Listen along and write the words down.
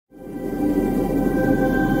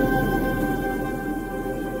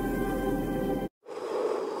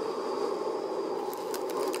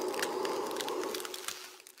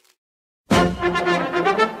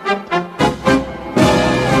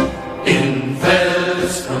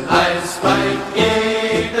Fels und Eis bei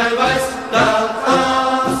Edelweiß, da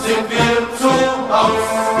sind wir zu Haus.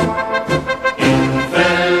 In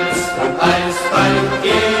Fels und Eis bei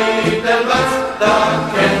Edelweiß, da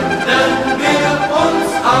kennen wir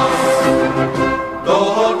uns aus.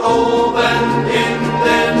 Dort oben in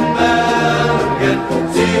den Bergen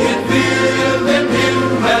sehen wir den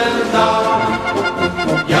Himmel nah.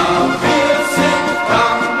 Ja, wir sind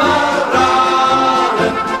Kameraden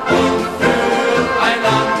und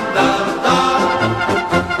füreinander da.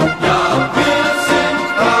 Ja, wir sind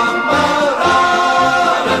Kameraden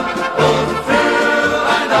und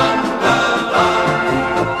füreinander da.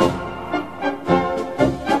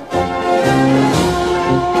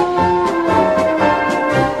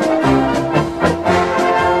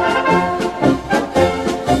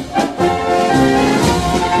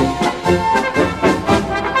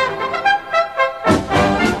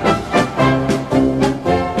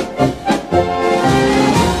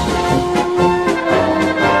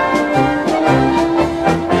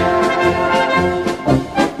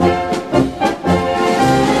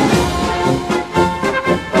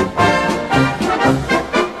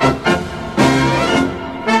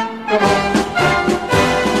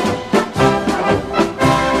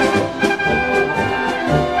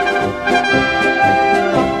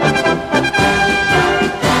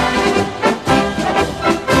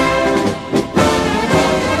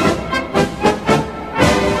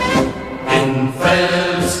 In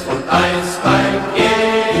Fels und Eis bei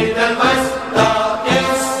Edelweiß, da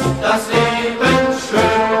ist das Leben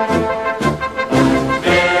schön. Und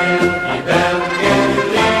wer die Berge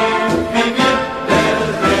liebt wie wir, der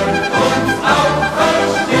wird uns auch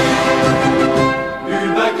verstehen.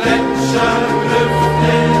 Über Gletscher,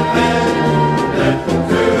 Klüfte, Wälder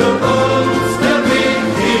führt uns der Weg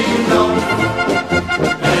hinauf.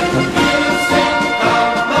 Denn wir sind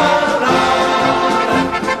Kameraden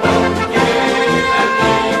und geben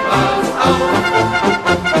niemals auf.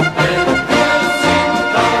 Denn wir sind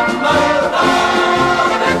Kameraden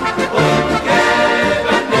und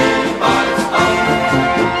geben niemals auf.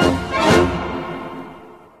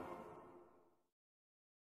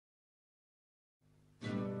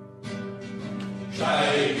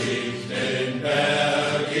 Steig ich den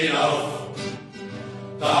Berg hinauf,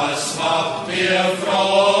 das macht mir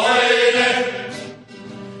Freude,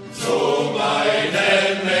 zu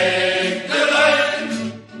meinem Mägdelein,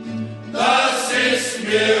 das ist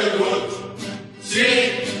mir gut. Sie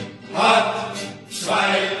hat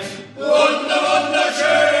zwei wunderschöne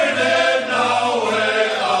blaue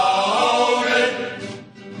Augen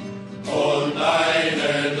und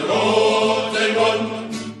einen roten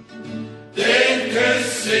Mund, den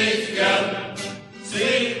küss ich gern.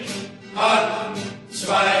 Sie hat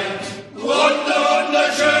zwei wunderschöne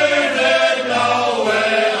blaue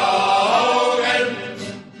Augen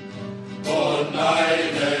und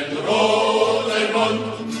einen roten Mund,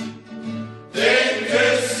 den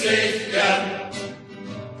küss ich gern.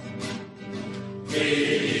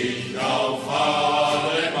 Geh ich auf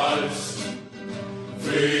Hals,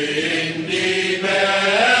 früh in die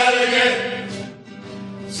Berge,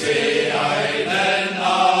 seh einen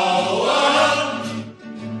Auerhahn,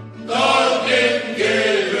 dort im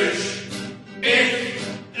Gebüsch. Ich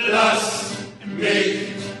lass mich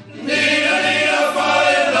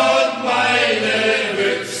niederfallen und meine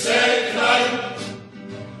Büchse knallen.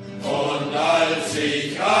 Und als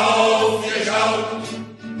ich aufgeschaut,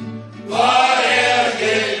 war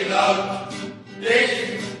geglaubt, ich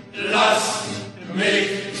lass mich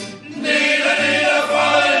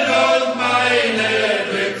niederfallen und meine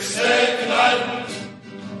Büchse knallen.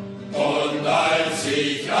 Und als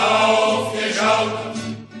ich aufgeschaut,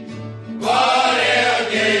 war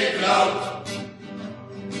geglaubt.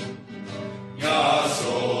 Ja,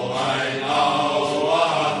 so ein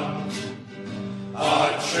Auerhahn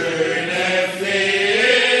hat schöne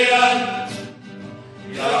Federn.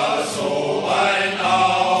 Ja, so ein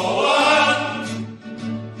Auerhahn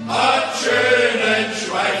hat schönen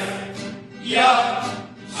Schweif. Ja,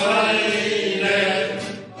 eine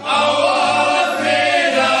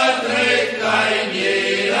Auerfeder trägt ein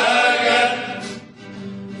jeder gern,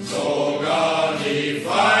 sogar die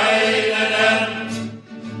feinen Herren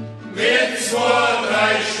mit 2,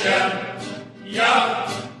 3 Sternen. Ja,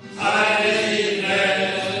 eine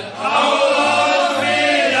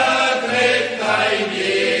Auerfeder trägt ein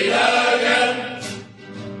jeder gern,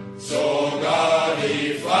 sogar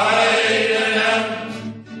die feinen Herren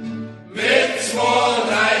mit 2,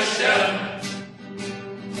 3 Sternen.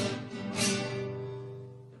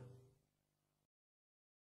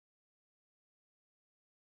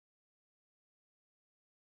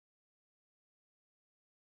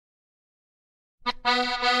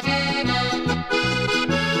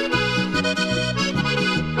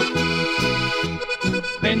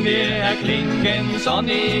 Wenn wir erklinken,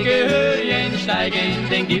 sonnige Höhen, steigen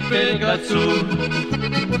den Gipfel grad zu.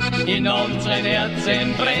 In unseren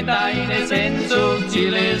Herzen brennt eine Sehnsucht,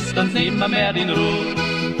 Ziel ist uns nimmermehr in Ruhe.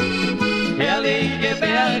 Herrliche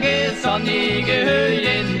Berge, sonnige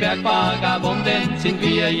Höhen, Bergvagabunden sind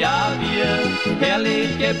wir, ja wir.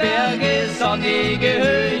 Herrliche Berge, sonnige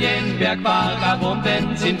Höhen,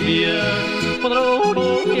 Bergvagabunden sind wir.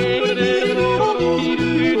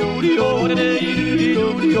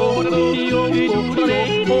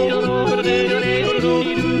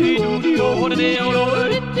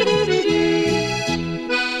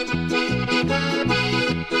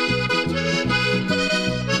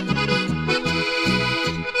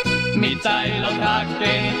 Mit Seil und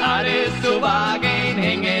Haken alles zu wagen,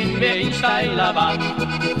 hängen wir in steiler Wand.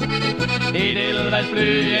 Edelweiß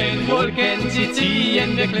blühen, Wolken sie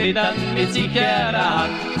ziehen, wir klettern mit sicherer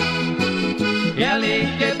Hand.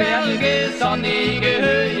 Herrliche Berge, sonnige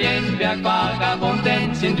Höhen,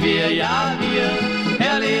 Bergvagabunden sind wir, ja wir.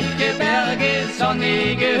 Herrliche Berge,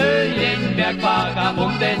 sonnige Höhen,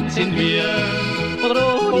 Bergvagabunden sind wir.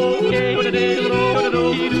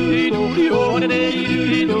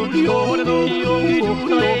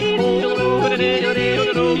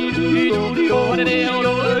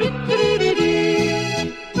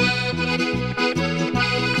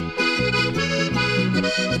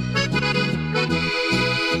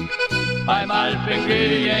 Beim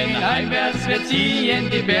Alpenglühen heimwärts wir ziehen,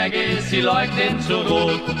 die Berge, sie leuchten so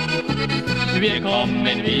rot. Wir kommen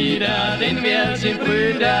wieder, denn wir sind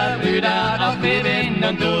Brüder, Brüder auf Leben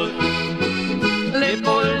und Tod. Lebt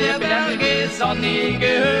wohl der Berge, sonnige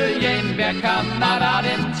Höhen, wir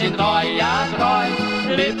Kameraden sind treu, ja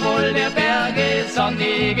treu. Lebt wohl der Berge,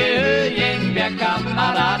 sonnige Höhen, wir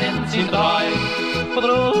Kameraden sind treu.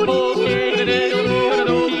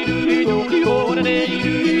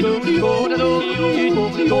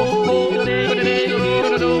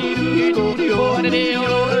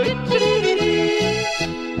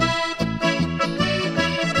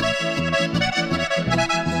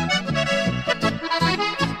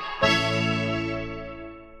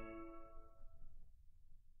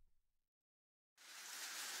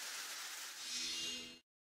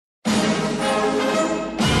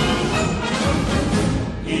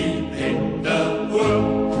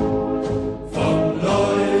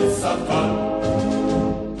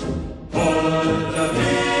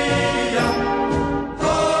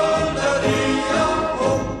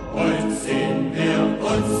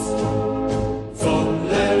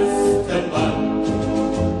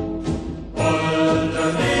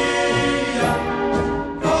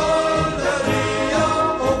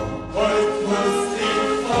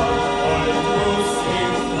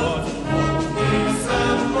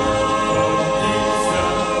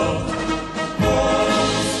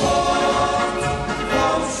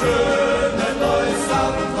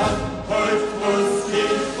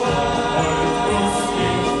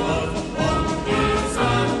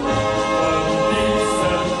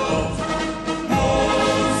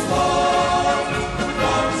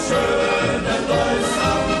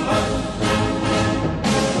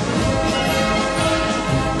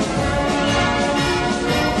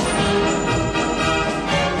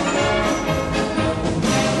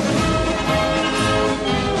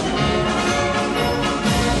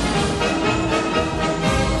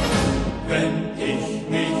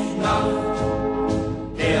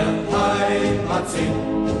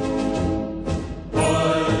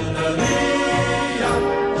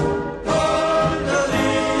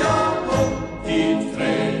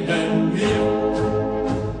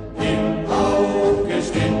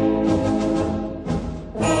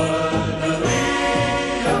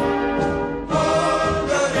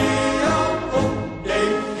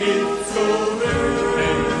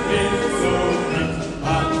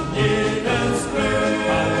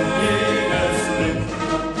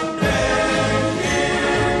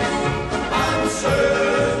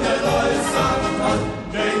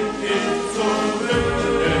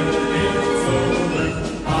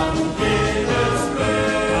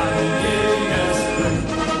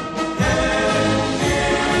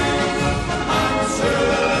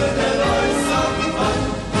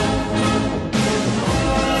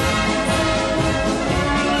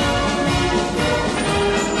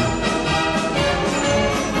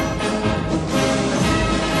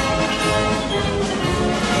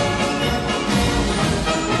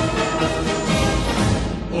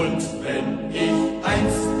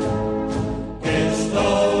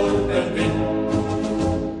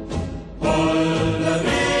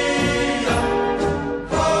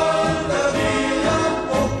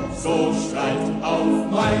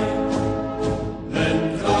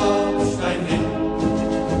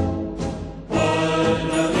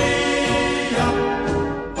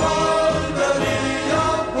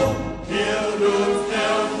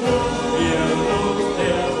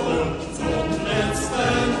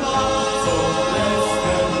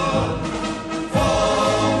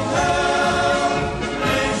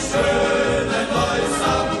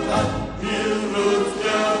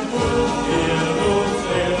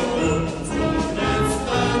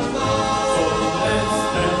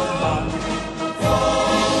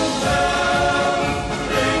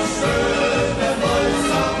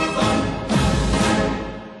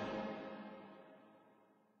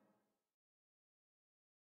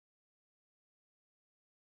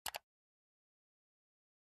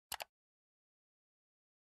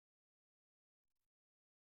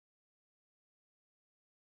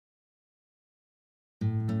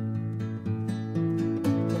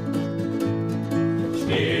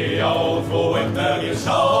 steh auf, hohem Berg,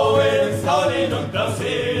 schau ins Tal hinunter,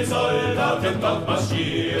 seh Soldaten dort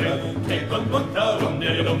marschieren. Keck und munter,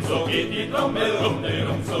 rum, so geht die Trommel, rum,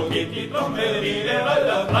 so geht die Trommel.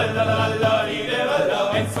 Liederalla, tralala,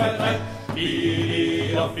 liederalla, 1, 2, 3.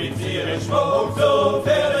 Die Offiziere schmuck, so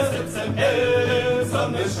Pferde sitzen hell,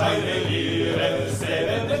 Sonnenscheine Liere,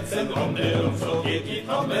 Säbel sitzen rum, so geht die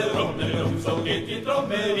Trommel, rum, so geht die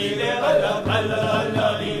Trommel. Liederalla,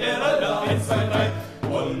 tralala, liederalla, 1, 2, 3.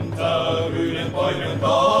 Unter grünen Bäumen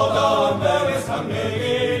dort am Bergeshange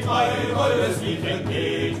geht ein holdes Liedchen,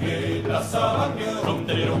 geht mit blasser Wange.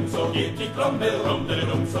 Rum, so geht die Trommel, rum,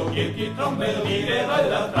 so geht die Trommel.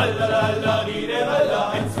 Liederalla, tralala, liederalla,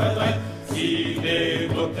 1, 2, 3. Sie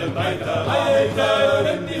geht unten weiter,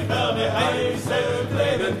 weiter in die Ferne, heiße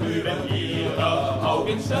Tränen über ihre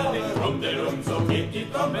Augensterne. Rum, so geht die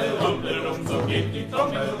Trommel, rum, so geht die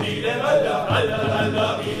Trommel. Liederalla,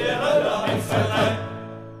 tralala, liederalla, 1, 2, 3.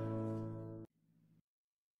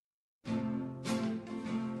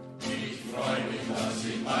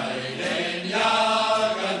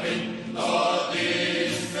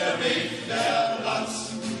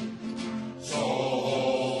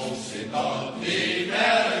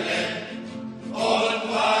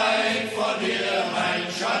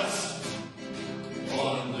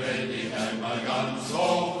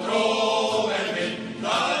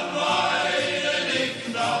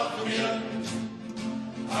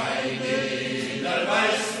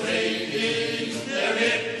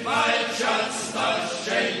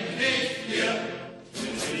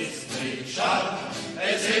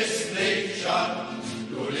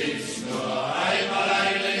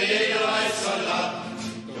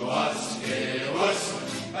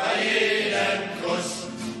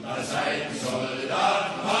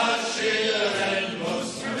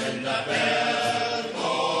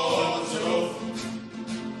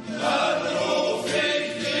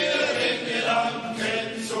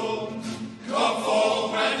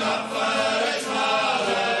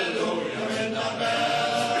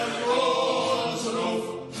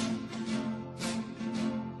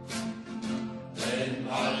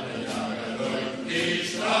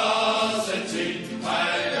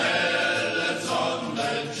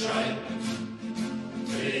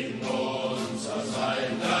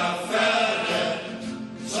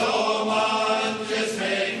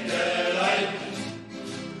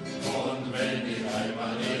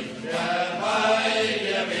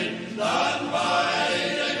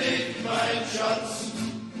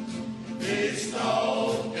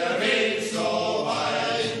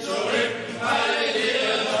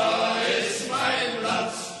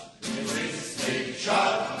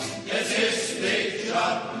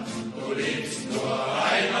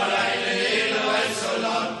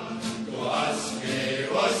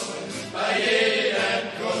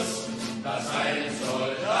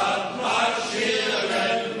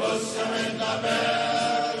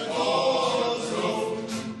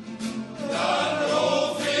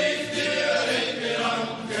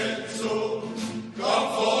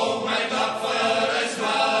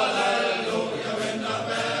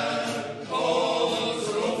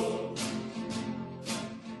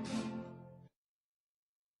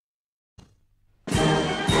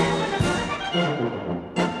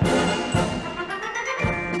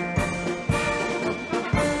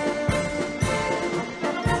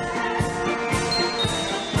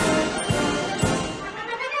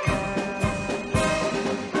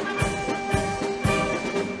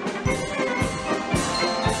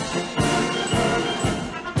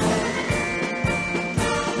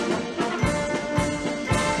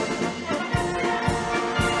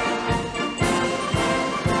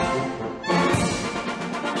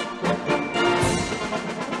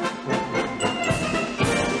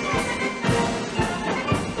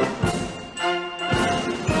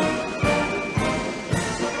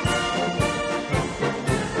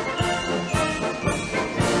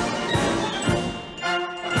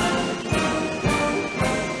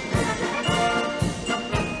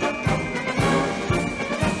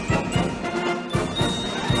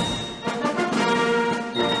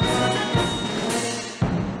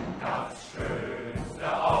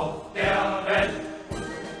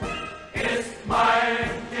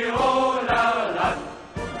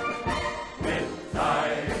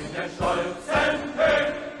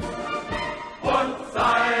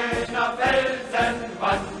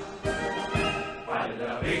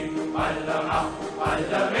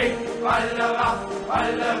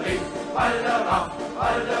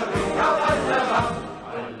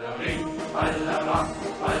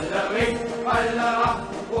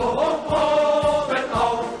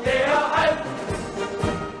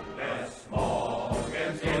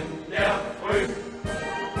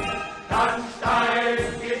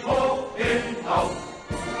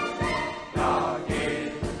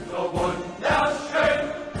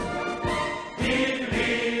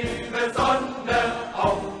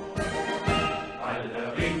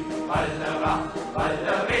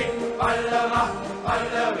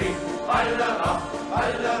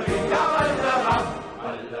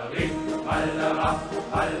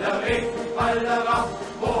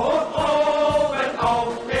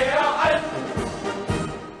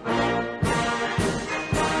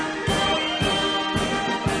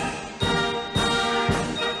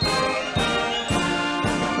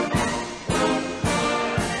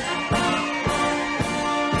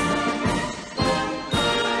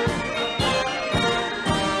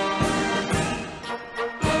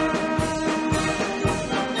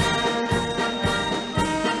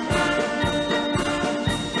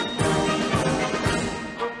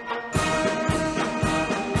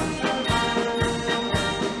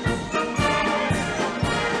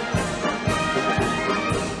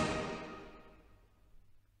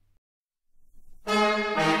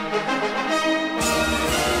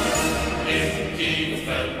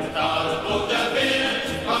 Tiefental, wo der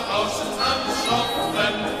Wildbach rauscht am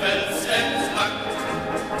schroffen Fels entlang.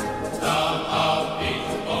 Da hab ich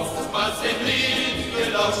oftmals im Lied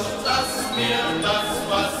gelauscht, dass mir das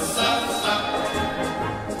Wasser sang.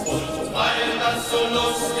 Und weil das so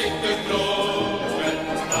lustig geklungen,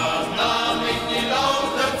 da nahm ich die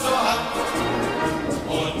Laute zur Hand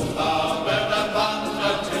und habe dann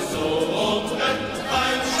wandert gesungen,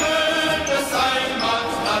 ein schönes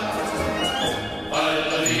Heimatland.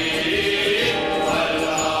 Ballerie,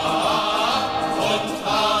 balla, und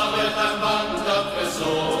habe dann wandert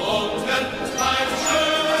gesungen, ein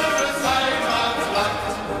schönes Heimatland.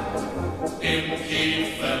 Im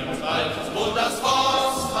tiefen Wald, wo das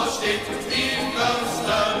Forsthaus steht, die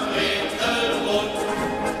Bozner Bergsteigerlied.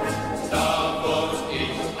 Da wurde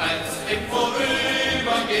ich einst im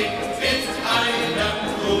Vorübergehen mit einem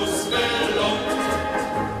Gruß gelungen.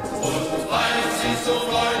 Und weil sie so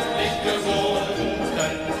freundlich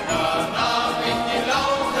gewunken, da nahm ich die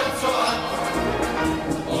Laute zur Hand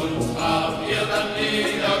und hab ihr dann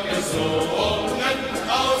wieder gesungen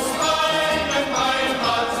aus meinem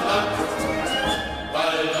Heimatland.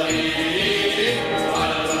 Ballerie,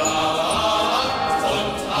 balla,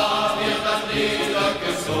 und hab ihr dann wieder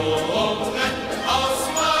gesungen aus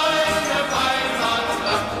meinem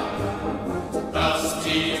Heimatland. Das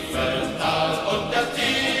tiefe Tal und der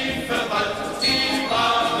tiefe Wald, die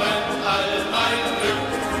waren all mein Glück.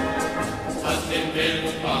 An den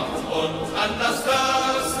Wildbach und an das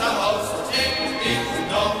Försterhaus denk ich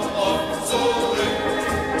noch oft zurück.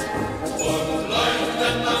 Und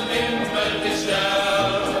leuchten am Himmel die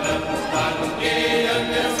Sterne, dann gehen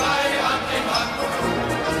wir frei Hand in Hand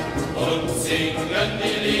und singen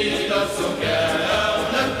die Lieder so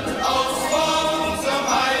gerne aus unserem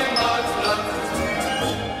Heimatland.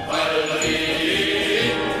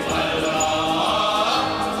 Ballerie, balla,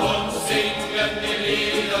 und singen die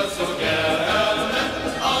Lieder so gerne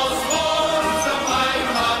aus unserem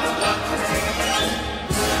Heimatland.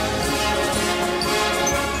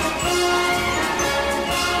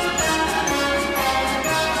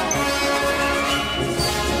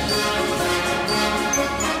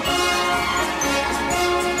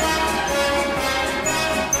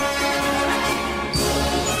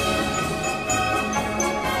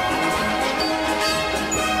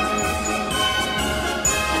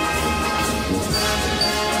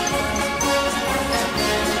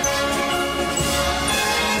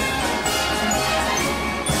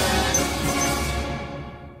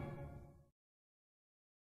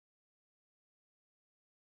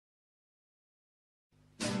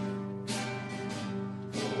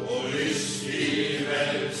 Wo ist die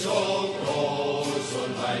Welt so groß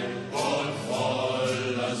und weit und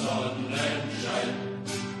voller Sonnenschein?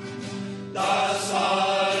 Das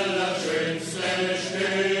allerschönste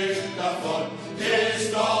Stück davon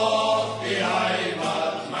ist doch die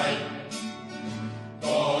Heimat mein.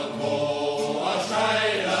 Dort, wo aus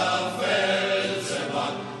steiler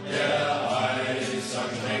Felsenwand der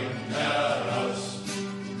Eisang schreckt heraus.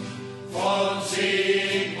 Von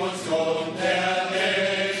Sigmundsgrund der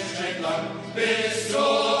Weg streckt lang bis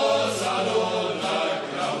zur Salona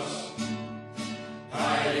Klaus.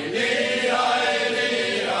 Heidi, Heidi,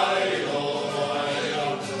 Heido, Heido,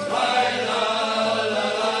 Heida, la,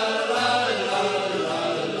 la, la, la, la,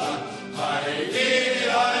 la. Heidi,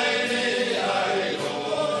 Heidi, Heido,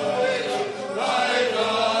 Heido, Heida,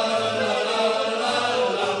 la, la, la,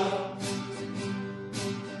 la.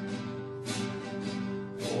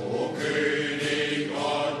 O König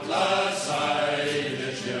Gott, lass seine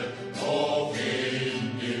Stirn hoch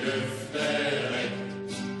in die Lüfte reckt,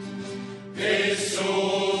 bis zu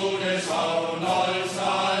des Faunholz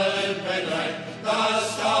Alpen reicht, das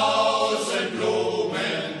 1000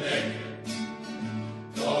 Blumen deckt.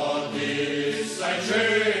 Dort ist ein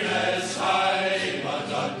schönes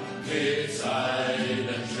Heimatland mit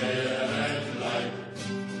seinem schweren Leib,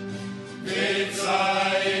 mit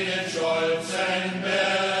seinen stolzen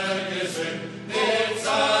Bergesön, mit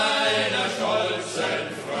seiner stolzen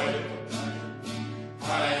Freu.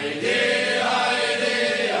 Heidi, Heidi,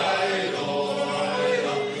 Heido,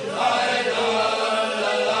 Heido, Heido, la,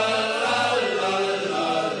 la, la, la, la,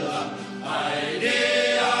 la. Heidi,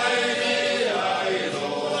 Heidi, Heido,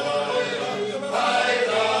 Heido,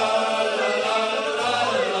 Heido,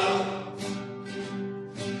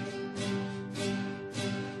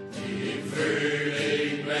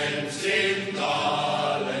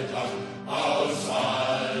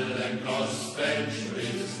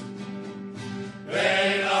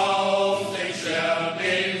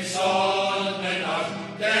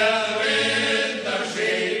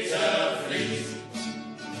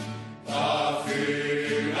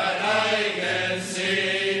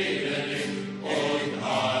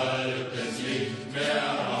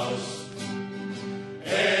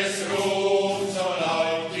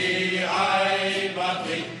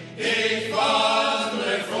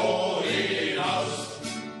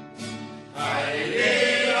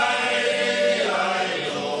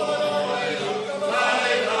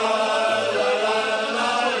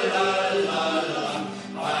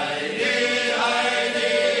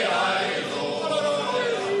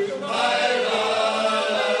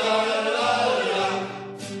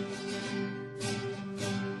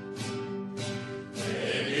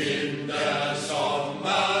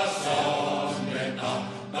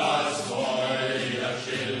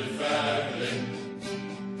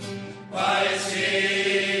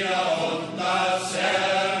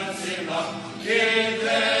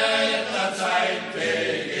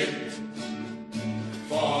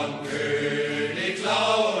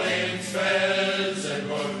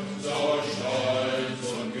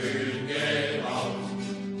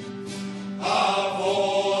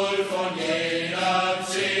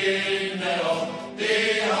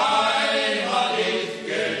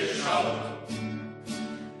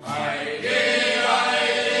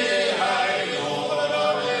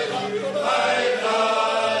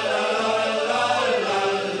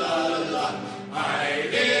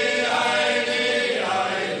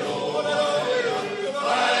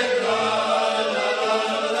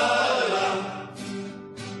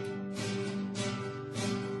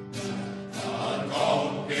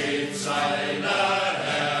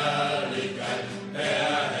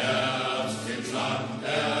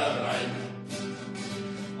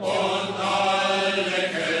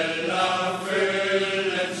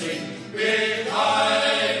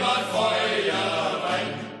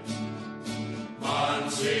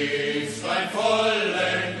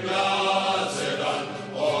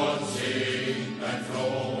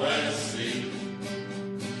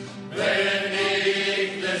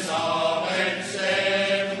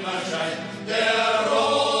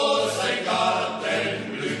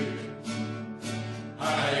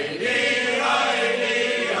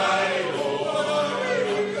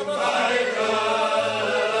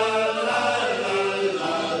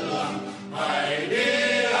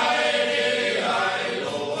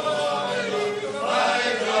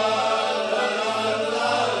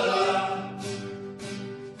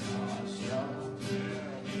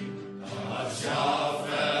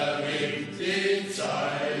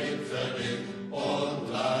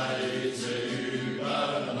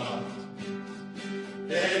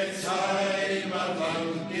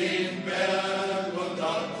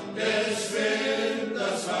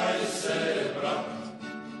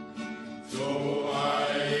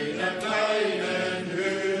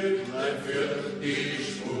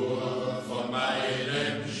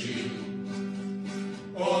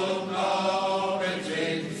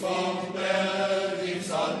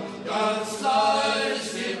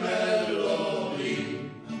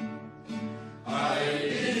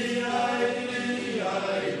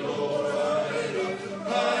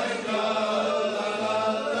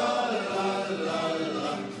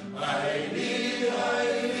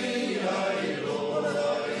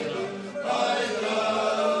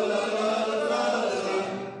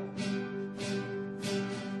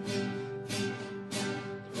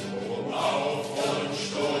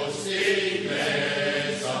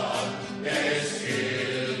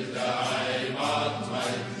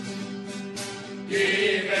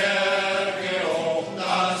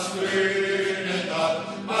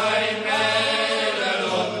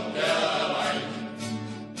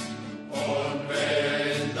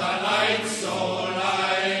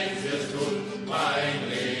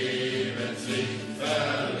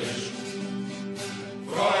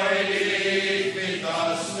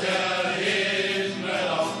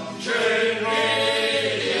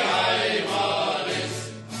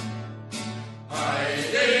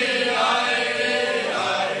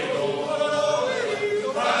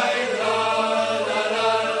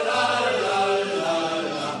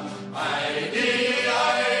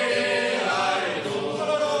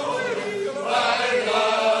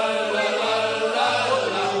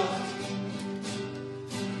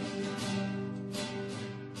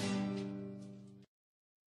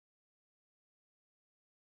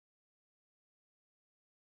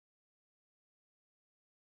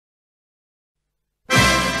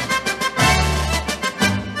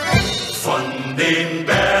 den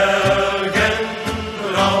Bergen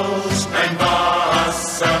rauscht ein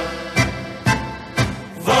Wasser.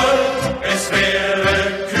 Wollt, es wäre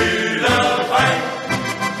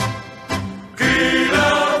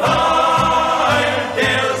kühler Wein,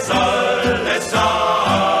 der soll es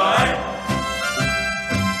sein.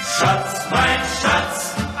 Schatz, mein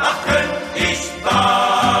Schatz, ach, könnt ich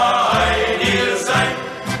bei dir sein.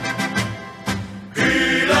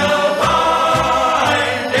 Kühler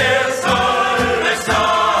Wein, der soll es sein.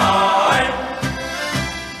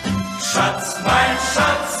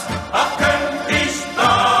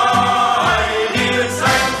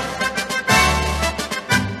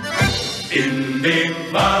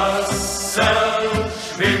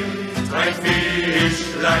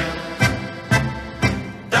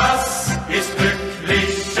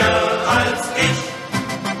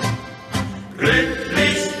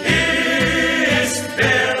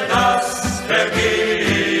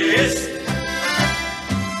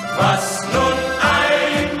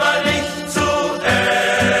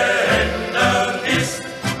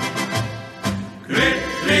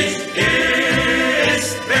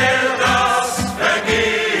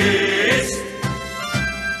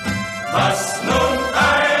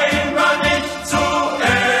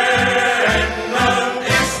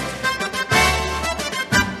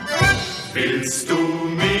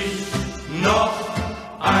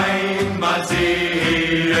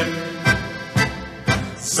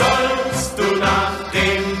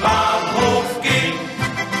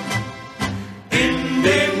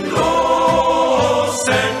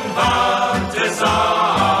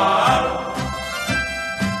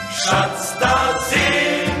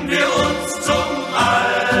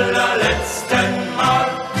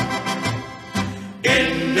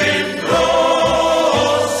 dem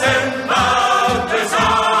großen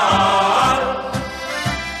Wartesaal.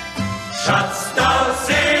 Schatz, da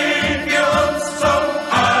sehen wir uns zum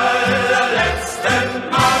allerletzten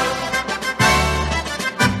Mal.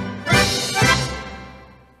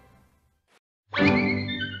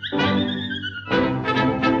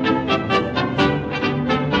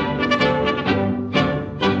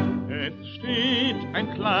 Es steht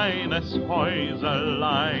ein kleines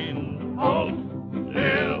Häuserlein auf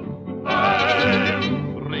der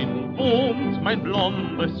Alm. Drin wohnt mein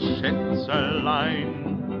blondes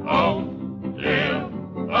Schätzelein auf der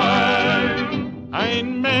Alm.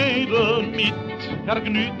 Ein Mädel mit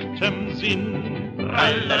vergnügtem Sinn,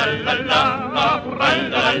 Rallalala,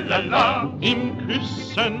 rallalala, im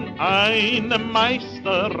Küssen eine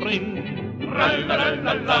Meisterin.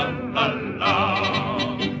 rallalala.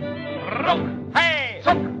 Ruck, hey,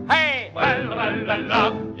 zuck, hey,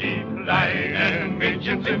 rallalala, die kleinen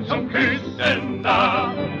Mädchen sind zum Küssen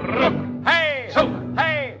da. Ruck, hey, zuck,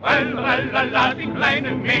 hey, rallalala, die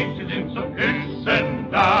kleinen Mädchen sind zum Küssen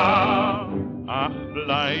da. Ach,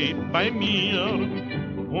 bleib bei mir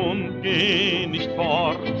und geh nicht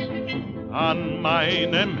fort. An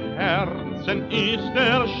meinem Herzen ist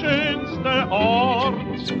der schönste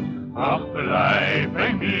Ort. Ach, bleib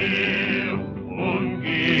bei mir und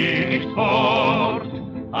geh nicht fort.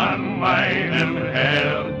 An meinem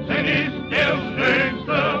Herzen ist der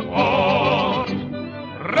schönste Ort.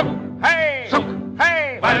 Ruck, hey, zuck,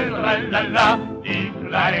 hey, rallalala, die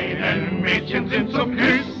kleinen Mädchen sind zum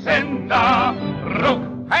Küssen da. Ruck,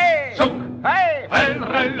 hey, zuck, hey,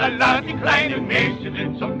 rallalala, die kleinen Mädchen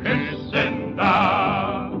sind zum Küssen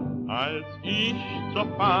da. Als ich zur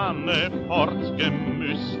Fahne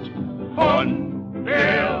fortgemüsst, Von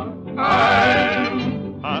der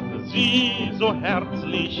Alm hat sie so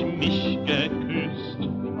herzlich mich geküsst.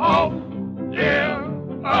 auf der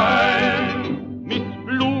Alm. Mit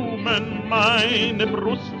Blumen meine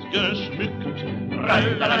Brust geschmückt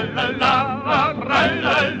Rallalala,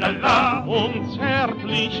 rallalala, und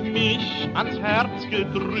zärtlich mich ans Herz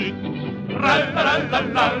gedrückt.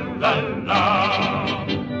 rallalala.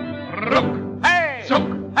 Ruck, hey, zuck,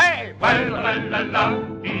 hey, rallalala,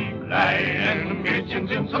 die kleinen Mädchen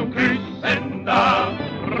sind zum Küssen da.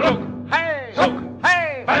 Ruck, hey, zuck,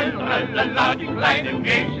 hey, rallalala, die kleinen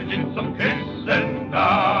Mädchen sind zum Küssen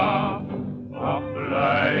da. Ach,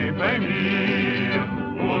 bleib bei mir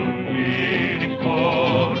und geh nicht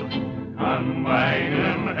fort. An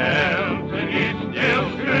meinem Herzen ist der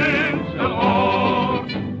schönste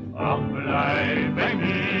Ort. Ach, bleib bei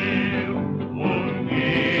mir und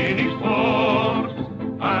geh nicht fort.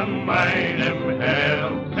 An meinem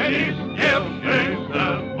Herzen ist der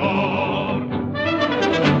schönste Ort.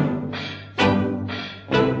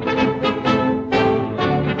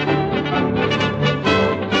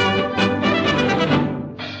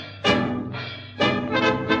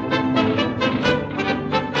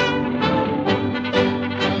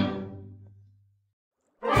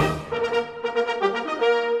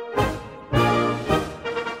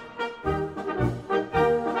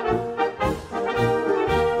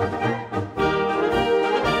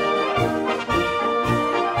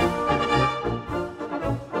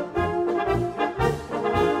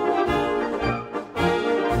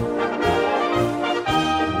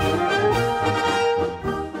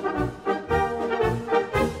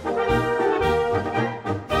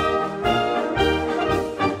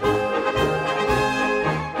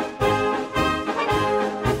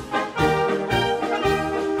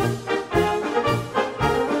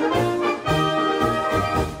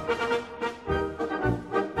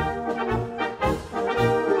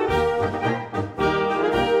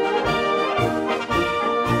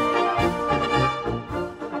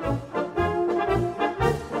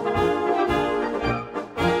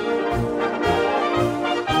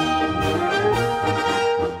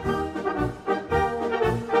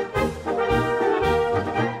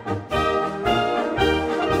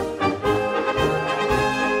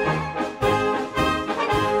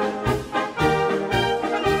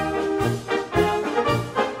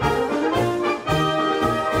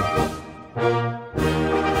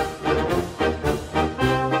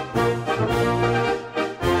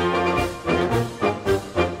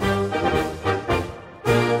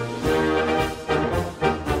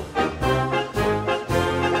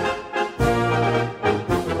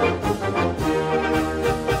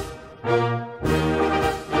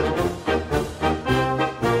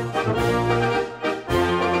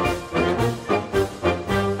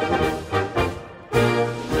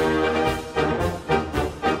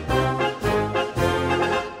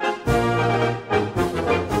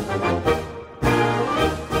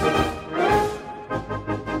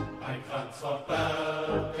 Ganz von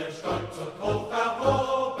Bergen stolz und hoch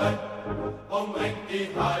erhoben, umringt die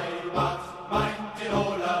Heimat, mein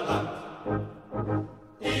Tirolerland.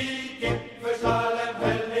 Die Gipfel strahlen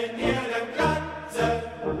hell in ihrem Glanze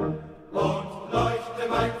und leuchten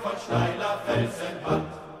mein von steiler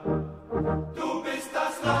Felsenwand. Du bist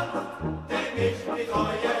das Land, dem ich die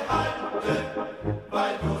Treue halte,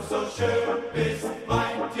 weil du so schön bist,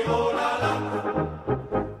 mein Tirolerland.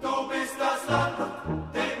 Du bist das Land,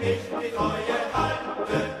 dem ich die Treue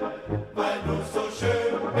halte, weil du so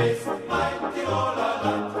schön bist, mein Tirolerland.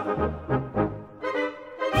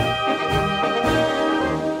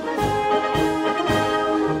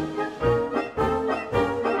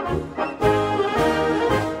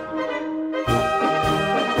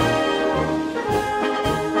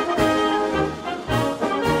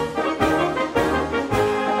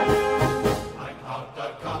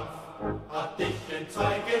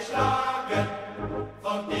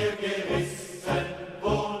 Von dir gerissen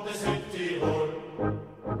wurde Südtirol.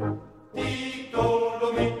 Die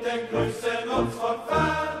Dolomiten grüßen uns von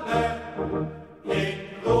ferne, in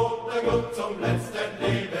roter Glut zum letzten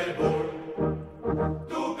Lebewohl.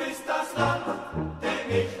 Du bist das Land, dem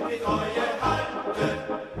ich die Treue halte,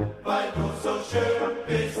 weil du so schön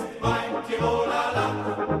bist, mein Tirolerland.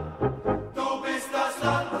 Du bist das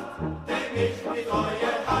Land, dem ich die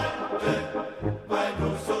Treue halte, weil du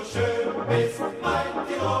so schön bist, mein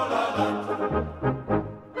Tirolerland.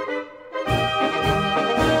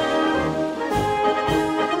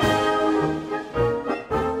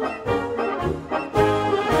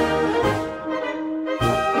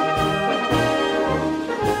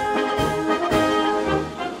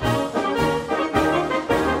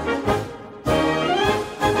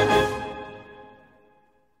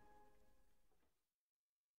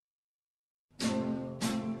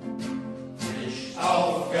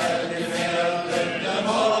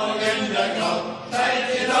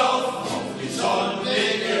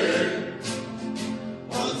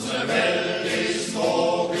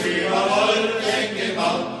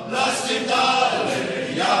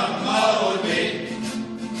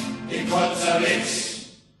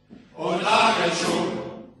 Und Nagelschuh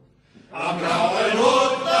am grauen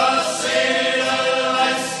Hut das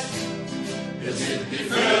Edelweiß. Wir sind die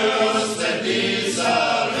Fürsten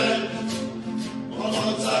dieser Welt und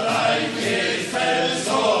unser Reich ist Fels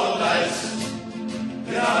und Eis.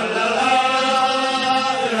 Tralala,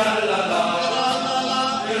 tralala,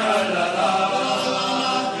 tralala,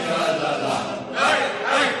 tralala. Hey,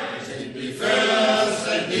 hey! Wir sind die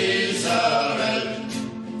Fürsten dieser Welt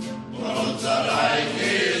und unser Reich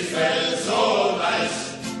ist Fels und Eis.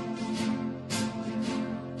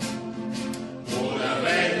 Oder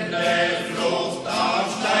wenn der Flucht am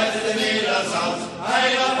steilsten Niedersaus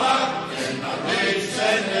einer Backen am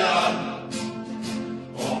Lichtende an.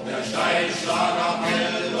 Ob der Steinschlag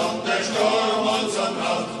abhält, ob der Sturm uns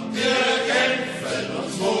umbraut, wir kämpfen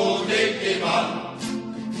uns mutig im Mann.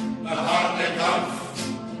 Nach hartem Kampf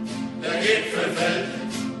der Gipfel fällt,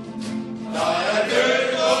 da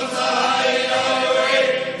ertönt unser heiliger Weg.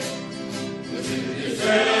 Wir sind die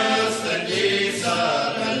Fürsten dieser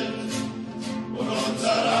Welt und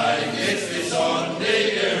unser Reich ist die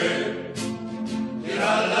sonnige Höhe.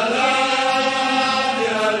 Tiralala,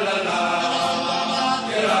 tiralala,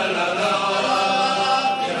 tiralala,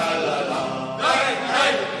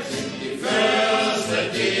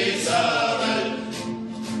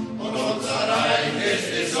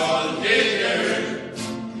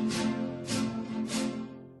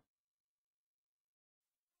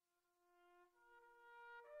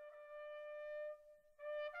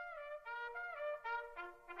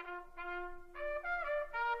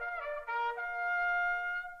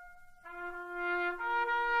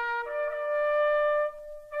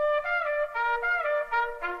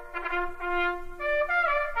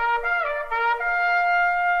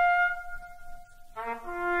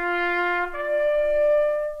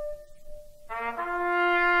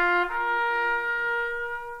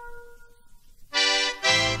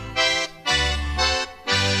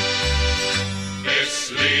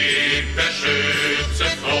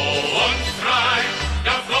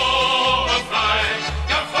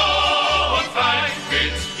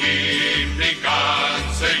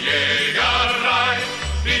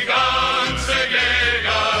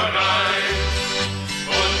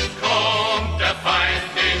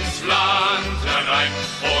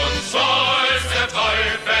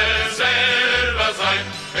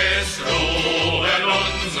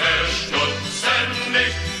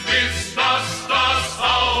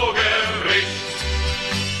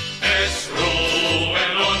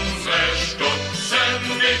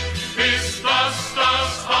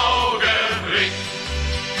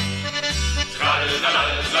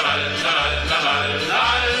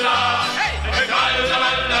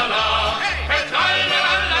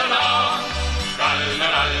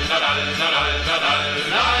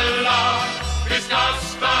 bis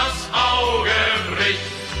das Auge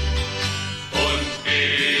bricht. Und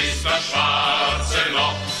ist das Schwarze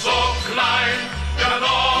noch so klein, ja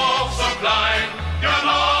noch so klein, ja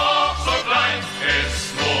noch so klein,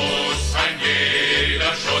 es muss ein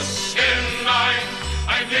jeder Schuss hinein,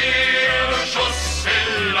 ein jeder Schuss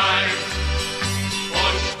hinein.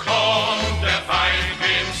 Und kommt der Feind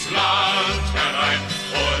ins Land herein,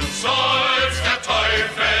 und soll's der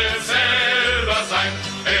Teufel selber sein,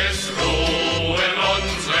 es ruhen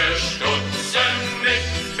unsere Stutzen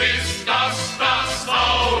nicht, bis das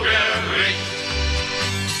Auge bricht.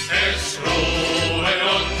 Es ruhen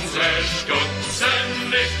unsere Stutzen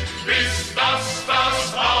nicht, bis das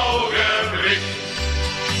Auge bricht.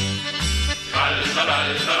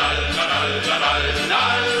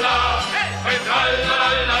 Tralalalalalalalala, hey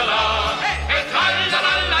tralalala, hey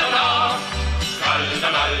tralalala,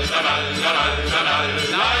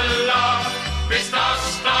 tralalalalalalalala, bis das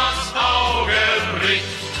Auge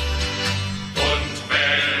bricht. Und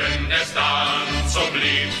wenn es dann zum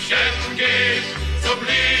Liebchen geht, zum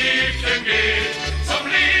Liebchen geht, zum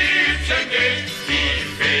Liebchen geht, die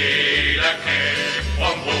Fee der Kelch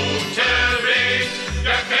vom Hute weht,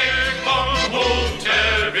 der Kelch vom Hute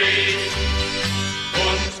weht.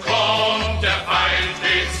 Und kommt der Feind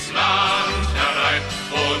ins Land herein,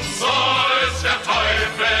 und soll's der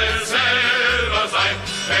Teufel selber sein,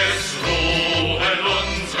 es ruhen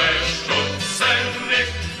unsere Stutzen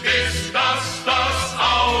nicht, bis das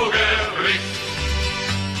Auge bricht.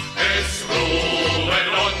 Es ruhen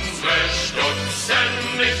unsere Stutzen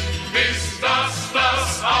nicht, bis das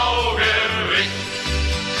Auge bricht.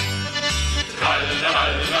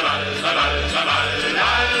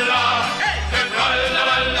 Tralalalalalalalala, hey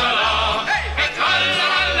tralala, hey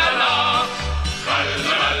tralala,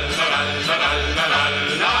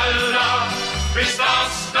 tralalalalalalalala, bis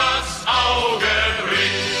das Auge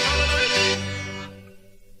bricht.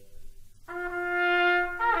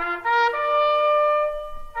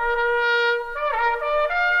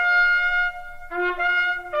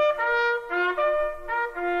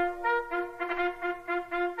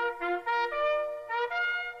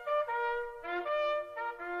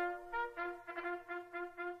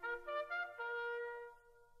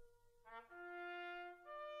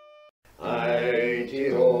 Ein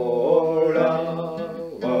Tiroler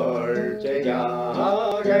wollte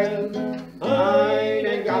jagen,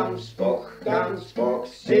 einen Gamsbock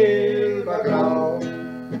silbergrau.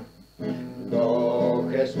 Doch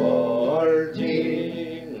es wollte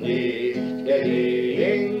ihm nicht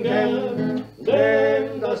gelingen,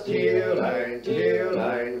 denn das Tierlein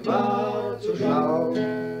war zu schlau.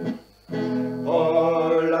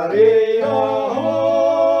 Hollaria,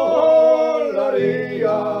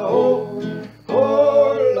 hollaria, ho.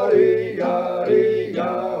 Hollaria,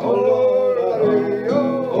 ria, hollaria,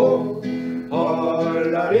 ho.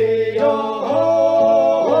 Hollaria,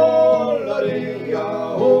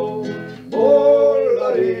 hollaria, ho.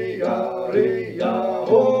 Hollaria, ria,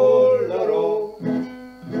 hollaro.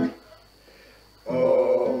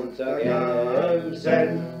 Und der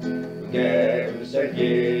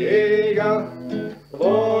Gemsenjäger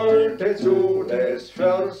wollte zu des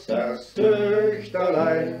Försters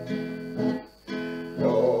Töchterlein.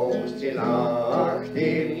 Doch sie lacht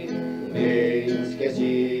ihm ins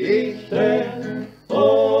Gesichte,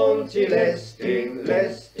 und sie lässt ihn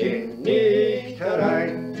nicht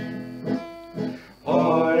herein.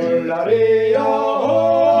 Hollaria,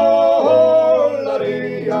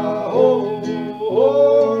 hollaria, ho,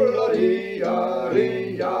 hollaria,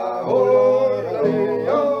 ria,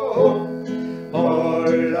 hollaria, ho.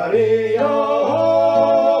 Hollaria,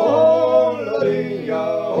 hollaria,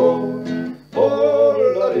 ho.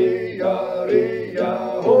 Hollaria,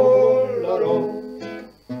 ria, hollaro.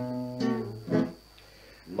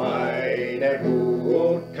 Meine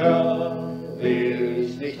Mutter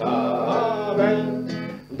will's nicht haben,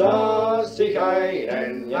 dass ich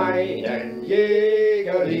einen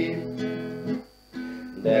Jäger lieb.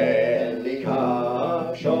 Denn ich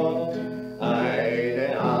hab schon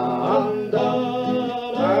eine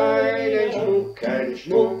anderen, einen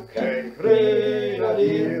schmucken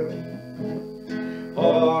Grenadier.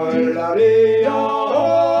 Hollaria,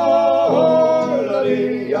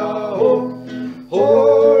 hollaria, ho.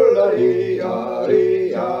 Hollaria,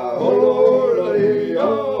 ria, hollaria,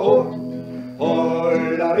 ho.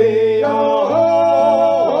 Hollaria,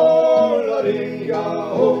 hollaria,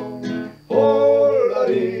 ho.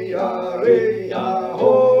 Hollaria, ria,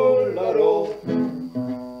 hollaro.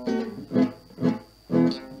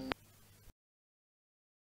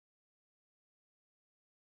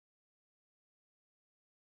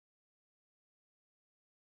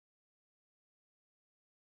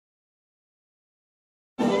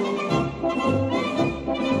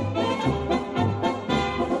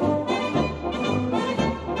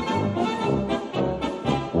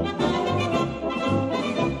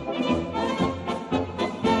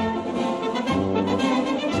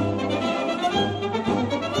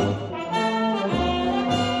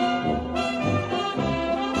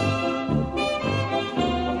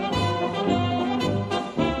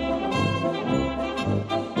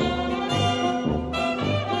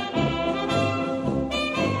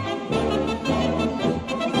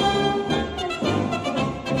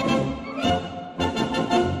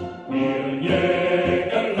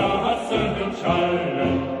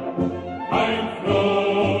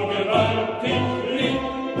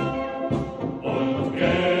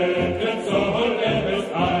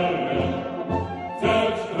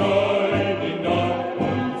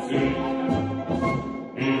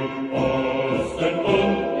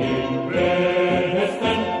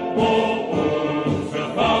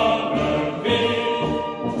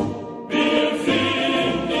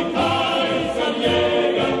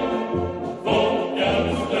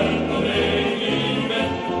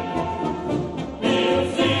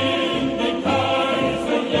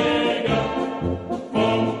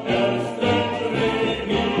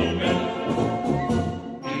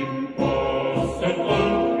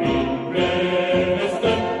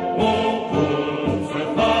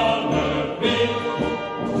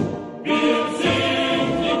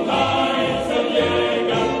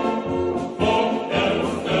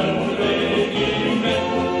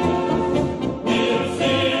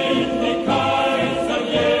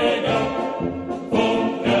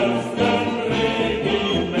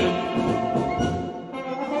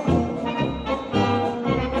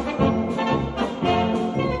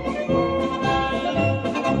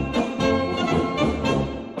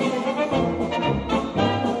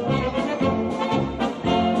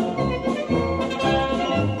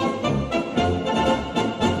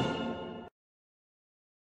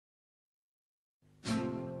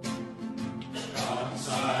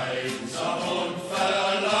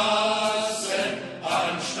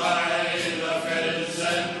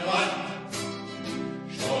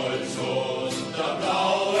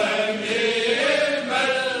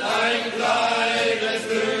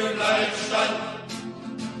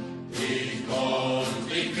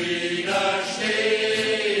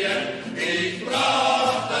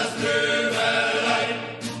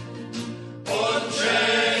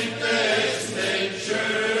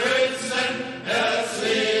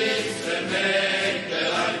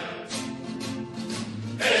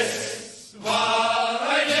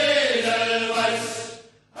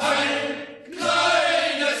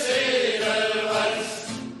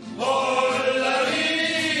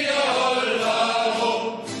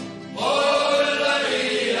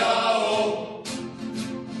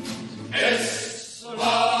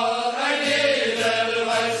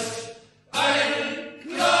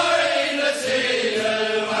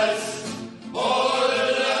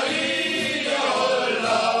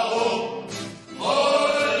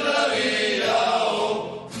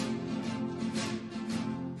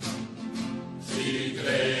 Sie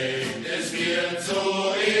trägt es mir zu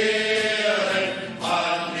Ehren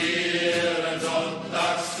an ihren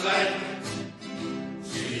Sonntagskleid.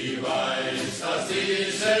 Sie weiß, dass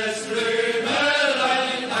dieses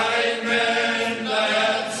Blümelein ein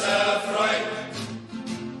Männerherz erfreut.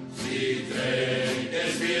 Sie trägt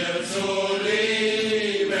es mir zu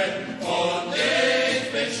lieben und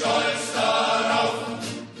ich bin stolz darauf,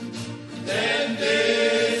 denn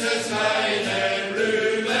dieses kleine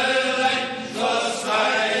Blümelein schloss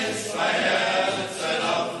einst zwei Herzen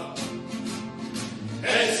auf.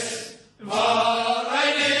 Es war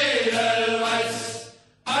ein Edelweiß,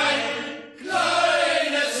 ein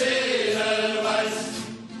kleines Edelweiß.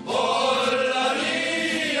 Holla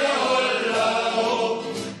ria, holla ho,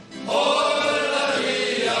 holla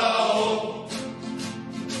ria ho.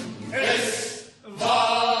 Es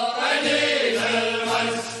war ein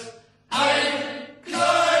Edelweiß, ein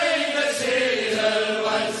kleines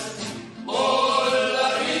Edelweiß. Holla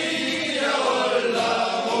ria, holla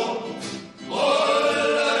ho,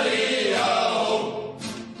 holla ria ho.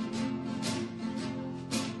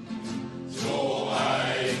 So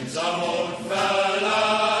einsam und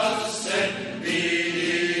verlassen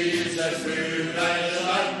wie dieses Blümlein,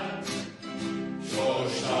 so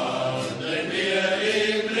standen wir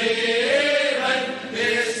im Leben,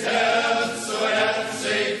 bis Herz zu Herz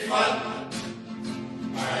sich fand.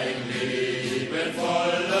 Ein Leben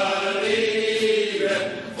voller Liebe,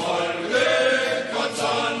 voll Glück und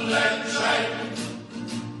Sonnenschein,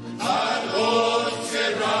 hat uns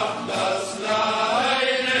gebracht das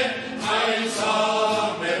kleine,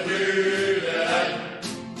 einsame Blümelein.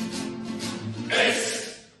 Es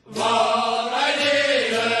war ein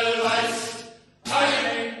Edelweiß, ein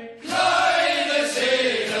kleines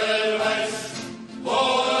Edelweiß.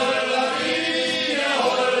 Holla ria,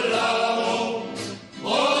 holla ho,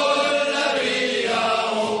 holla ria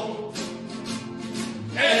ho.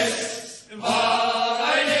 Es war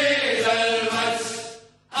ein Edelweiß,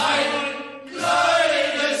 ein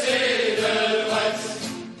kleines Edelweiß.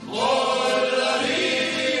 Holla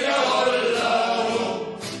ria, holla ho,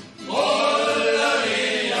 holla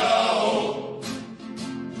ria ho.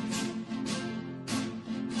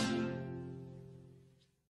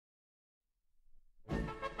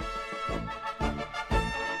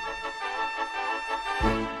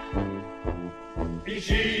 Ich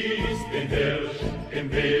schieß den Hirsch im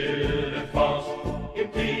wilden Forst,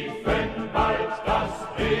 im tiefen Wald das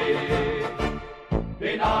Reh.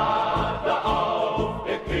 Den Adler auf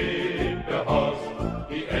der Klippe Horst,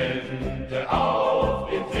 die Ente auf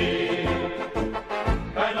dem See.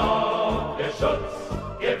 Kein Ort der Schutz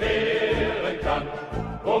gewähren kann,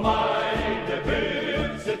 wo meine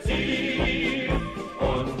Büchse zieht.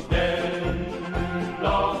 Und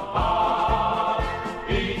dennoch hab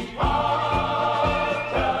ich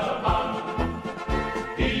harter Mann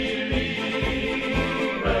die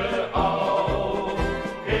Liebe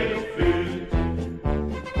aufgefühlt.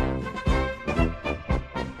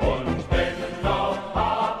 Und dennoch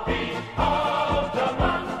hab ich harter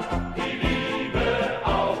Mann die Liebe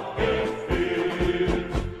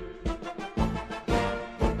aufgefühlt.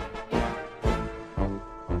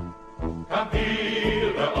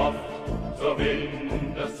 Kampiere oft zur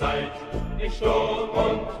Winterszeit in Sturm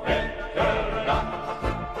und Wetternacht,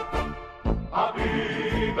 hab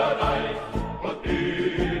überreich und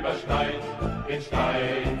überschneit den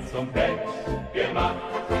Stein zum Bett gemacht.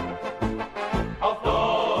 Auf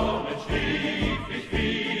Dornen schlief ich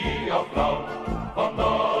wie auf Laub, vom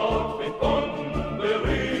Nordwind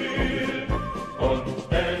unberührt. Und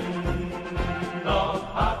dennoch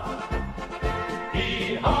hat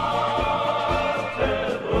die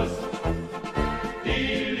harte Brust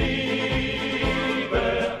die Liebe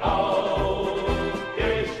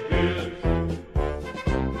aufgespürt.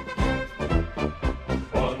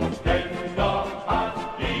 Und dennoch hat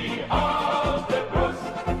die harte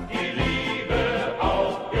Brust die Liebe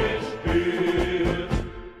aufgespürt.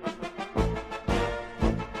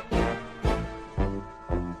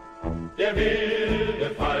 Der wilde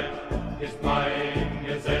Falk ist mein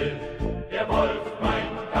Gesell, der Wolf mein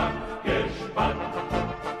Kampfgespann.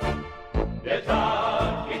 Der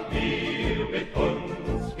Tag geht mir mit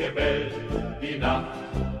uns gebellt, die Nacht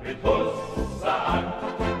mit Hussa an.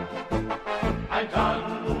 Ein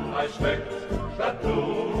Tannenreis schmeckt statt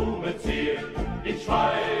Blumen ziert, den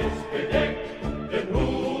Schweiß bedeckten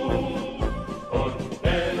Hut. Und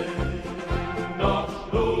dennoch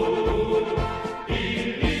schlug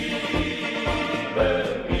die Liebe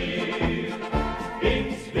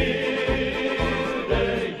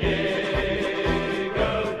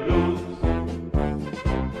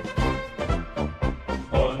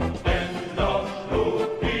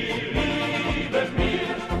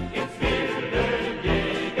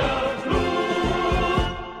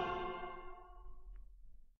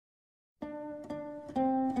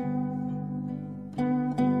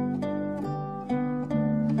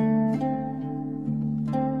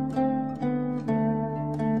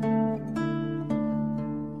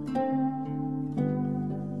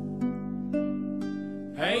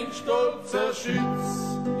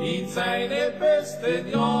seinen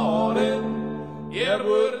besten Jahren. Er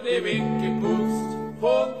wurde weggeputzt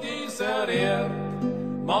von dieser Erde.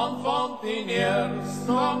 Man fand ihn erst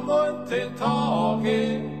am 9.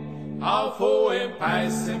 Tage auf hohem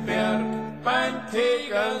Berg beim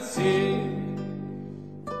Tegernsee.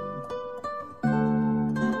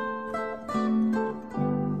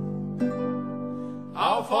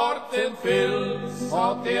 Auf harten Fels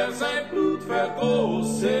hat er sein Blut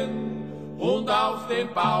vergossen und auf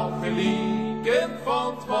dem Bauche liegen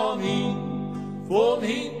fand man ihn. Von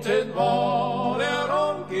hinten war er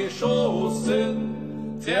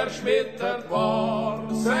angeschossen, zerschmettert war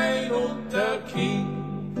sein Unterkinn.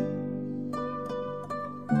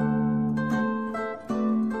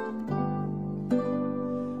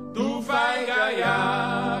 Du feiger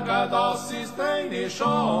Jäger, das ist eine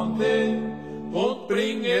Schande und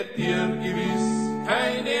bringet dir gewiss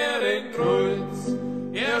kein Ehrenkreuz.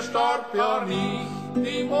 Er starb ja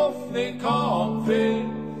nicht im offenen Kampfe,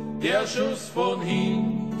 der Schuss von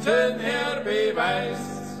hinten her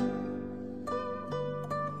beweist.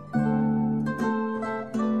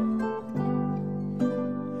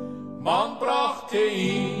 Man brachte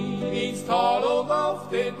ihn ins Tal und auf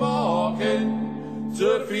den Wagen,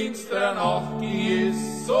 zur finsteren Nacht ging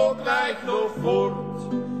es sogleich noch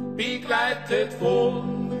fort, begleitet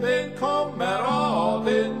von den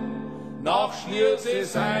Kameraden, nach Schlierse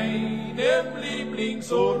seinem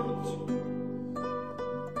Lieblingsort.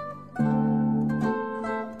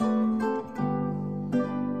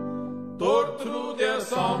 Dort ruht er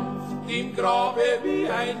sanft im Grabe wie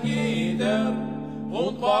ein jeder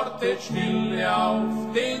und wartet stille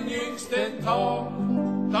auf den jüngsten Tag.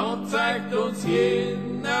 Dann zeigt uns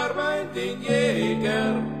jener Wein den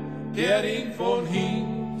Jäger, der ihn von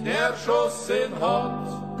hinten erschossen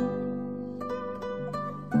hat.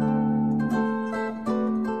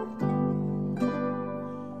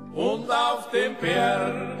 Und auf den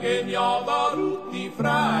Bergen, ja, da ruht die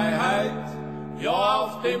Freiheit. Ja,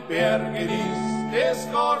 auf den Bergen ist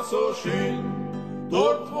es gar so schön,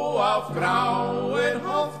 dort wo auf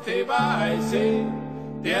grauenhafte Weise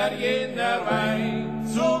der jener Wein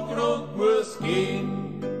zugrund muss gehen.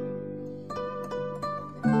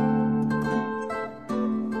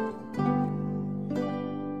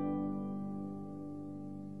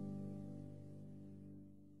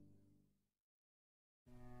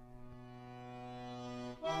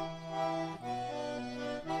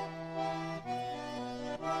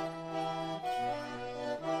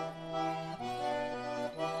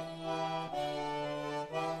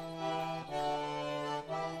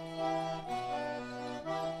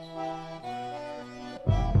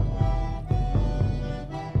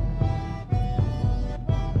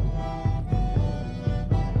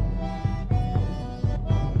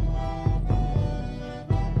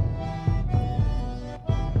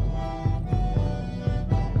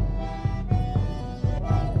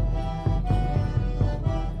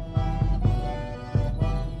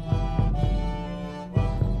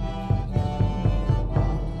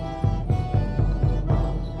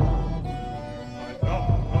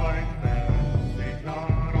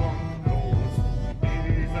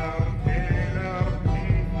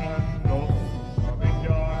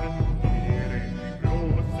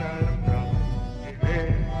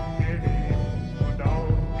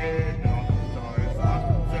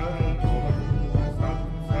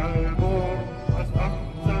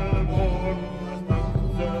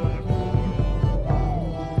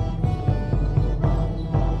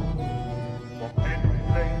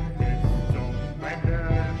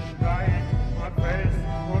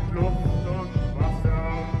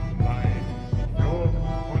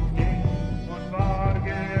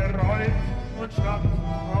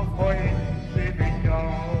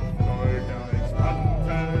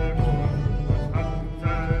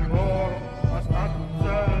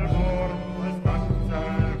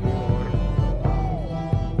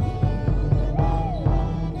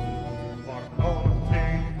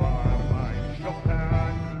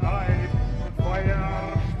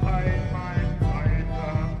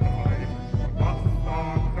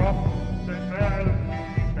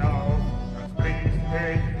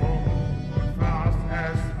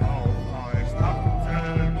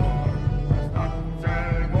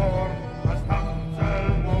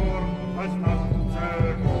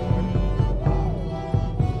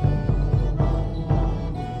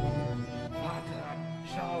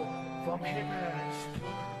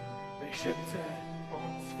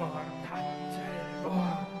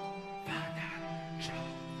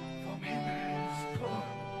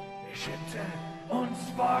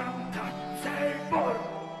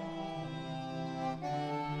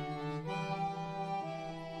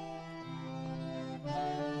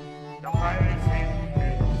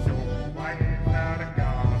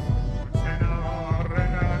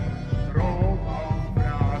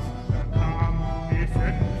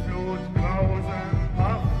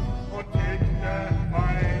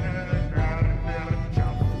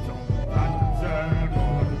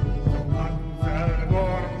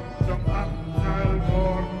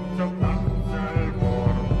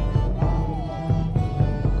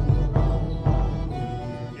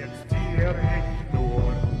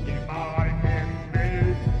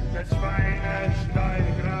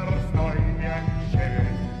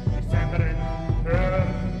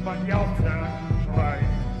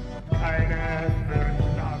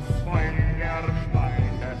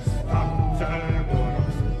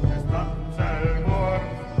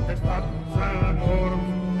 Tatzelwurm,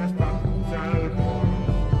 des Tatzelwurm.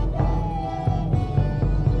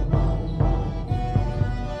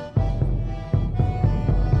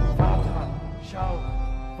 Vater, schau,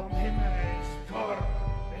 vom Himmel ist Tor,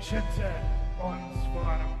 beschütze uns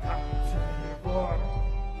vor dem Tatzelwurm.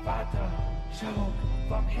 Vater, schau,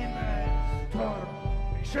 vom Himmel ist Tor,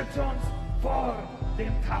 beschütze uns vor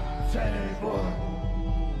dem Tatzelwurm.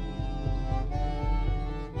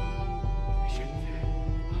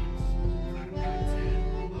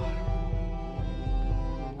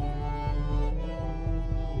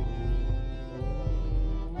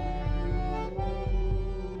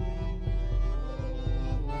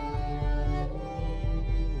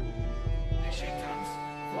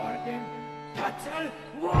 Tatzelwurm, den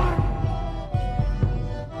Tatzelwurm,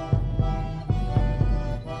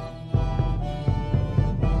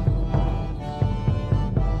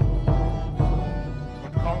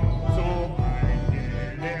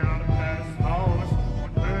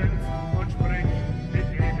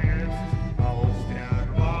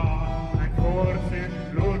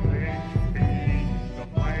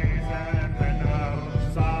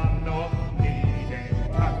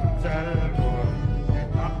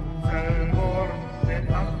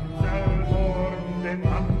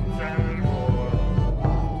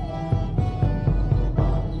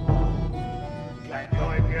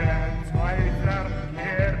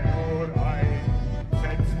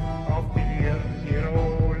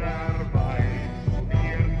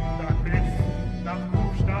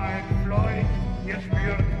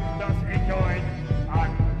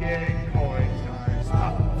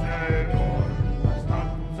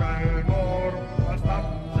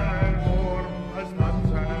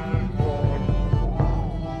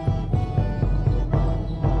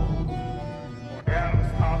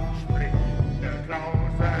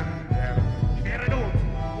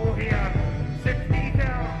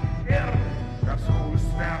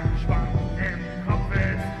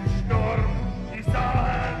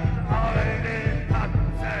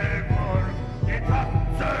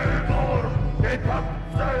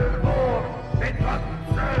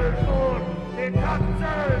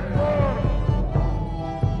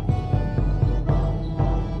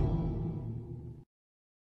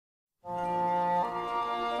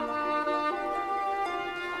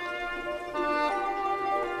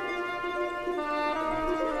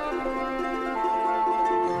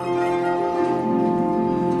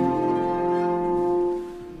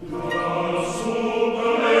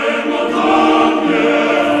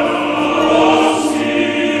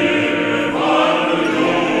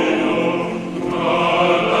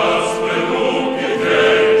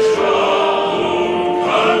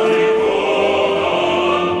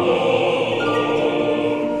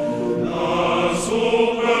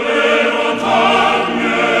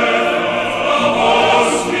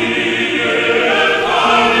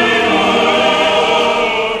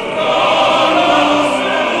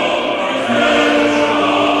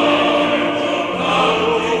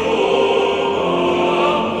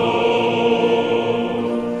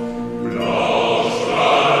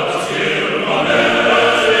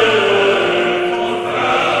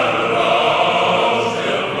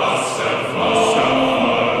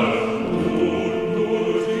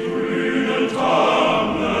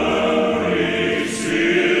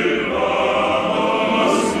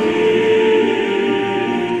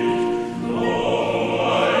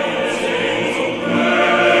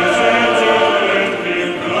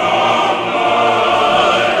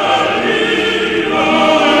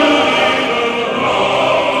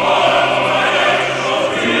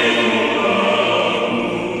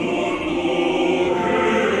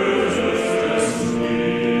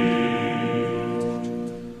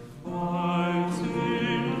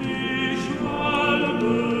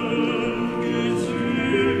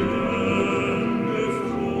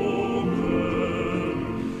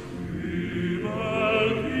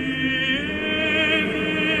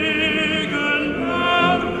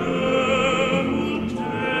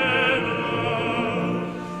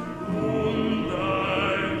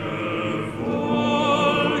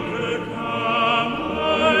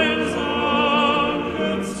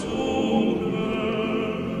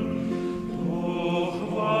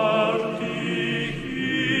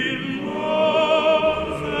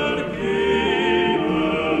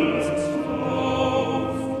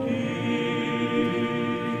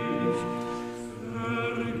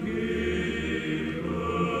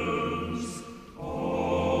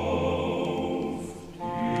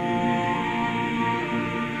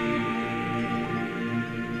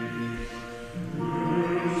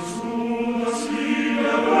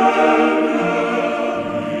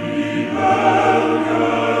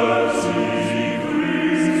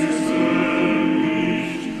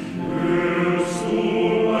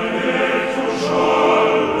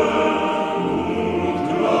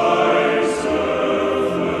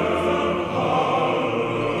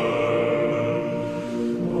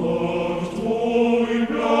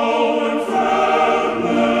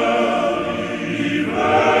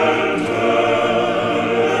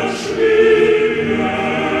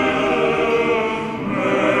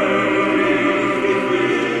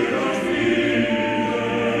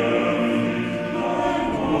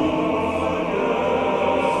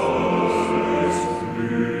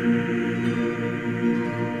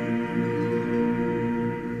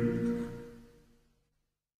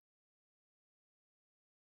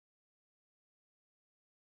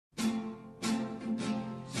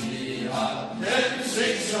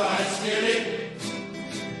 so heiß gelingt.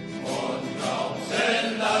 Und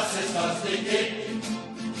glaubten, dass es das nicht gibt.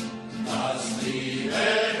 Das Liebe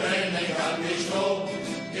brennen kann wie Stroh,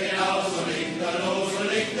 genauso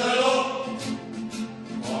lichterloh.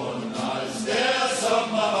 Und als der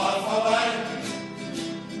Sommer war vorbei,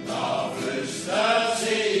 da flüstert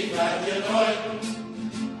sie, ich bleib dir treu.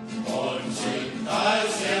 Und singt,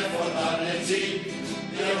 als er von dannen sieht,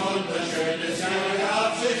 ihr wunderschönes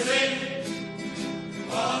Abschied singt.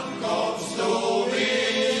 Wann kommst du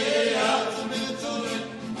wieder zu mir zurück,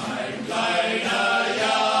 mein kleiner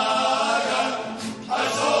Jager,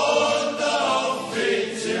 als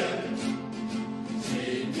Unteroffizier?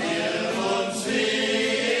 Sehen wir uns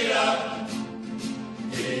wieder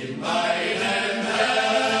in meinem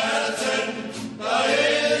Herzen, da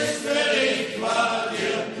ist für dich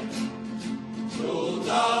Quartier. Du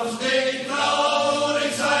darfst nicht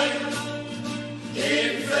traurig sein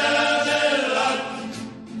im fernen Land.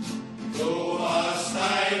 Du hast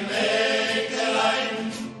ein Mägdelein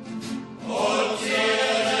und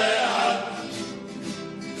ihre Hand.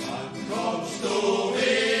 Wann kommst du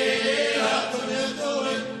wieder zu mir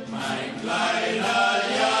zurück, mein kleiner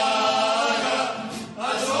Jager,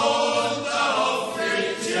 als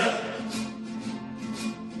Unteroffizier?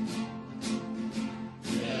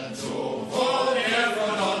 Er zog vorher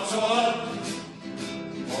von Ort zu Ort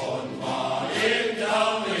und war im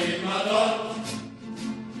Traum immer dort,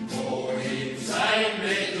 wohin sein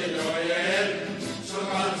Blick der treue Held so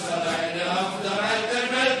ganz alleine auf der weiten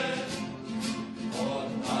Welt.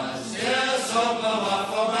 Und als der Sommer war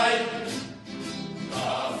vorbei,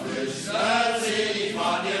 da flüstert sie, ich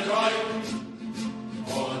war dir treu.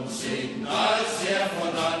 Und singt, als er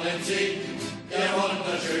von dannen singt, der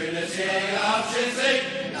wunderschöne Abschied singt.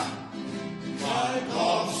 Wann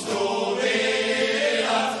kommst du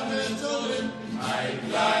wieder zu mir zurück, mein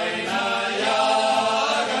kleiner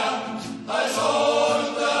Jager, als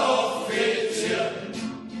Unteroffizier?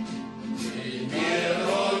 Sehen wir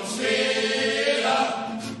uns wieder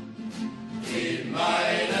in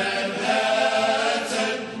meinem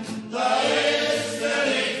Herzen, da ist der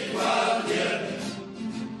Lichtquartier.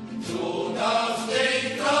 Du darfst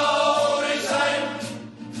nicht traurig sein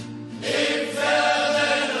im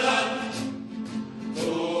fernen Land.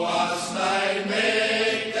 Du hast ein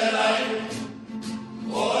Mägdelein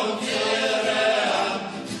und ihre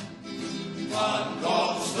Hand. Wann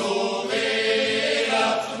kommst du wieder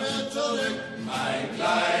zu mir zurück, mein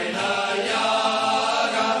kleiner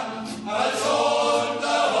Jager, als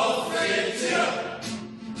Unteroffizier?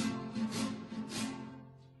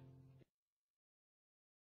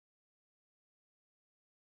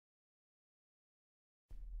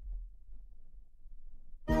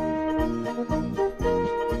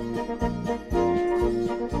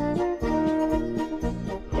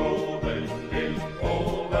 Oben im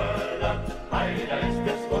Oberland, da ist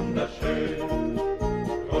es wunderschön.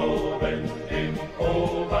 Oben im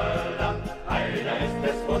Oberland, da ist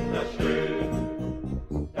es wunderschön.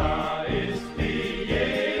 Da ist die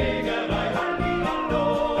Jägerei, hallihallo.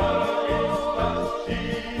 Da ist das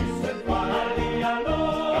Schießen, hallihallo.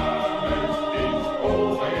 Da möcht ich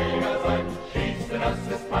Oberjäger sein, schießen, das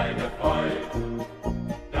ist meine Freude.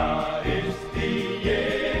 Da ist die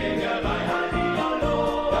Jägerei, hallihallo.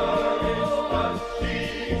 Da ist das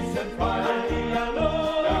Schießen frei, hallihallo.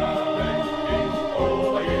 Da möcht ich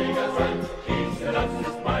Oberjäger sein, schießen, das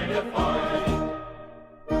ist meine Freude.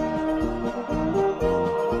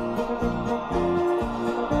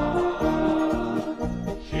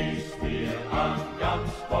 Schießt mir an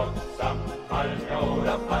ganz Potsdam, Falter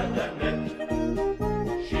oder Falternet.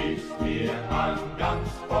 Schießt mir an ganz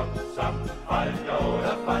Potsdam, Falter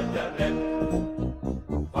oder Falternet.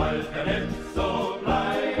 Falternet, so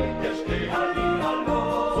bleibt der Steh, hallihallo.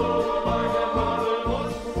 Zu meinem Madel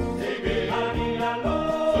muss sie gehen, hallihallo.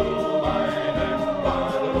 Zu meinem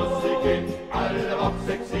Madel muss sie gehen, alle Woche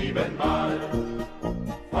 6, 7 Mal.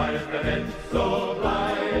 Falternet, so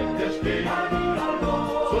bleibt der Steh, hallihallo.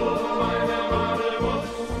 Zu meinem Madel muss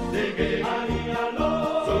sie gehen, hallihallo.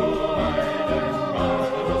 Zu meinem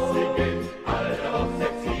Madel muss sie gehen, alle Woche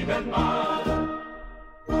 6, 7 Mal.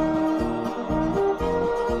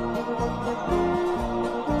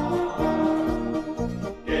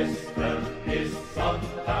 Gestern ist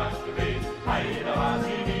Sonntag gewesen, da war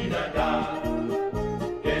sie wieder da.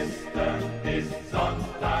 Gestern ist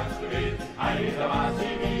Sonntag gewesen, da war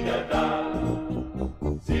sie wieder da.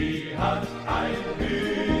 Sie hat ein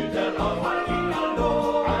Hüten auf, hallihallo.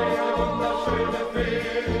 Eine wunderschöne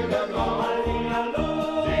Feder drauf, hallihallo.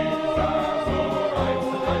 Sie sah so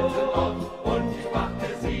reizend aus und ich brachte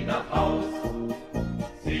sie nach Haus.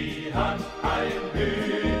 Sie hat ein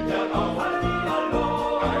Hüten auf, hallihallo.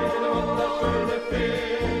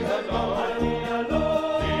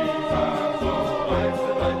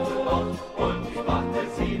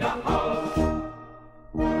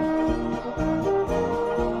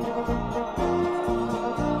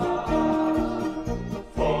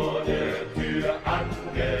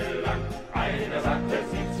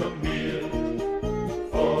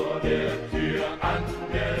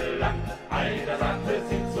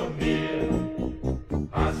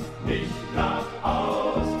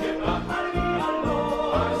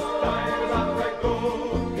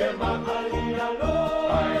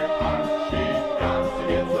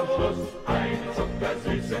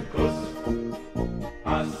 Kuss.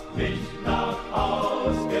 Hast mich nach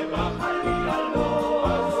Haus gebracht, Hallihallo,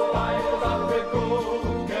 hast meine Sache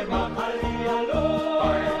gut gemacht, Hallihallo,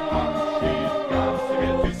 beim Abschied gab's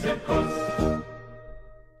mir ein bisschen Kuss.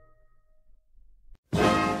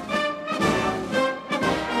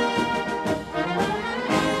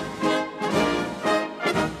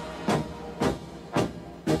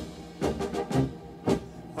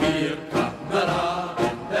 Wir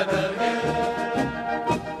Kameraden der Berge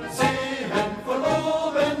sehen von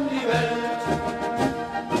oben die Welt,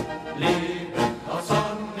 leben auf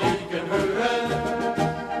sonnigen Höhen,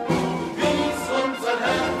 wie's unseren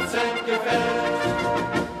Herzen gefällt.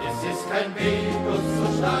 Es ist kein Weg uns so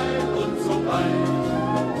steil und so weit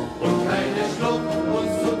und keine Schlucht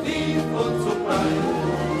uns so tief und so breit.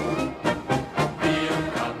 Wir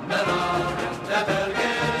Kameraden der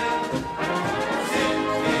Berge sind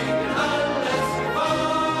gegen alles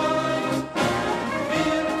gefeit.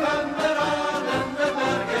 Wir Kameraden der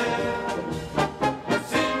Berge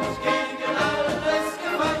sind gegen alles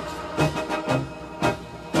gefeit.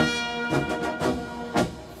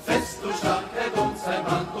 Fest und stark hält uns ein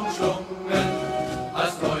Band umschlungen,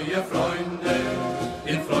 als neue Freunde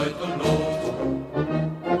in Freud und Not.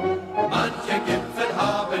 Manche Gipfel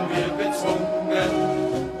haben wir bezwungen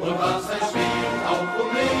und war's ein Spiel auch um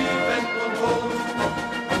Leben und Tod.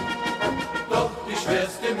 Doch die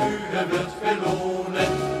schwerste Mühe wird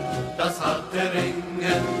belohnen, das harte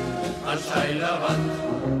Ringen an steiler Wand.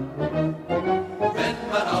 Wenn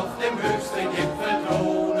man auf dem höchsten Gipfel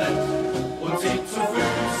thronet und sieht zu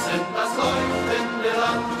Füßen das leuchtende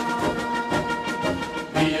Land.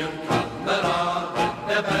 Wir Kameraden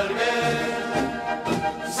der Berge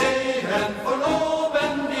sehen von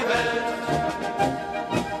oben die Welt,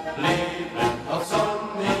 leben auf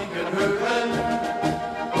sonnigen Höhen,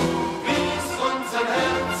 wie's unseren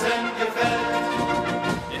Herzen gefällt.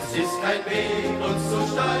 Es ist kein Weg uns so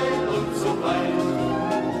steil und so weit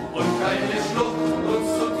und keine Schlucht uns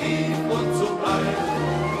so tief und so breit.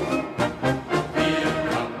 Wir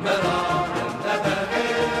Kameraden der Berge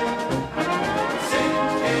sind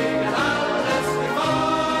gegen alles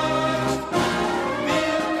gefeit.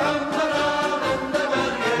 Wir Kameraden der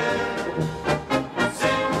Berge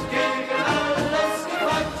sind gegen alles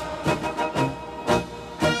gefeit.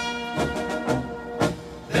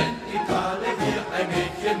 Denn in Tale wir ein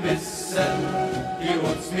Mädchen wissen, die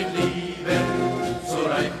uns mit Liebe so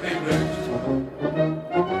reich beglückt,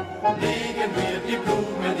 legen wir die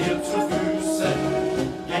Blumen ihr zu Füßen,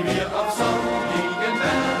 die wir auf sonnigen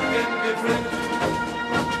Bergen gepflückt.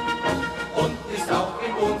 Und ist auch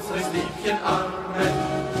in unseres Liebchen Armen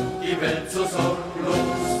die Welt so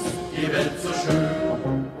sorglos, die Welt so schön.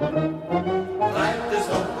 Treibt es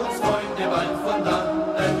doch uns Freunde bald von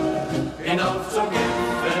dannen, hinauf zum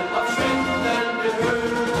Gipfel auf schwindende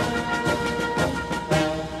Höhen.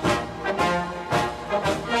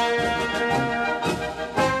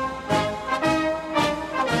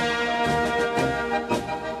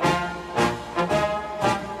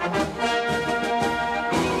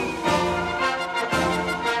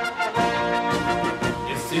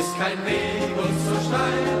 Es ist kein Weg uns so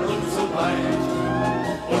steil und so weit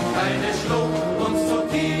und keine Schlucht uns so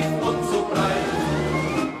tief und so breit.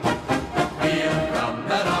 Wir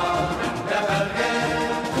Kameraden der Berge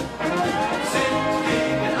sind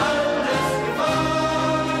gegen alles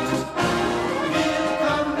gefeit. Wir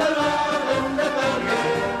Kameraden der Berge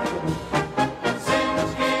sind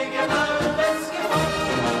gegen alles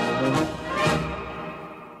gefeit.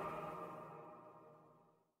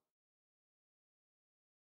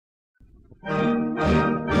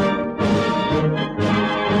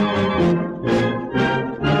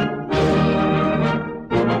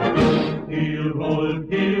 Tirol,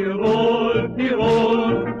 Tirol,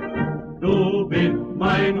 Tirol, du bist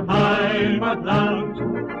mein Heimatland,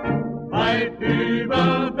 weit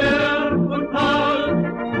über Berg und Tal,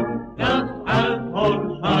 das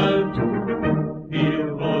Altholz halt.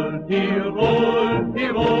 Tirol, Tirol,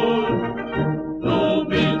 Tirol, du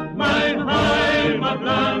bist mein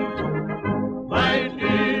Heimatland, weit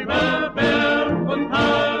über Berg und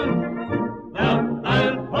Tal, das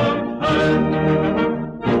Altholz halt.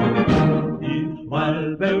 Die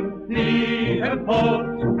Schwalben fliegen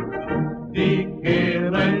fort, die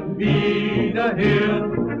kehren wieder hin.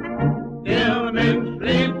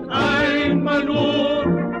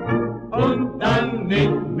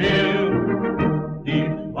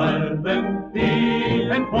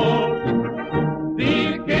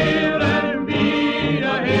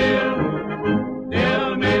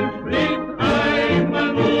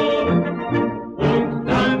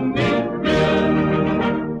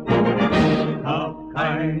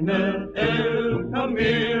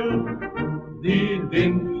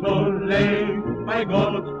 sind so leid bei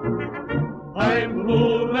Gott. Ein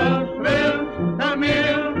Bruder schwester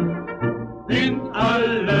mir, sind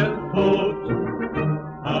alle tot,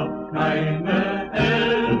 hab keine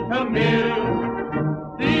Eltern mehr.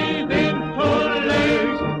 Sie sind so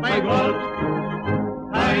leid bei Gott.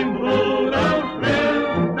 Ein Bruder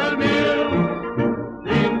schwester mir,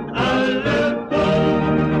 sind alle tot.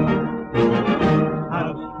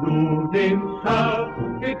 Hast du den Schaf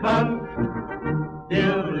gekannt,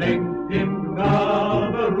 der längst im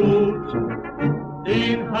Grabe ruht?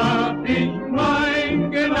 Den hab ich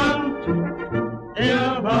mein genannt,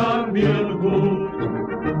 er war mir gut.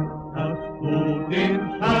 Hast du den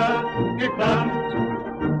Schaf gekannt,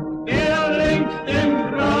 der längst im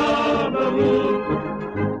Grabe ruht?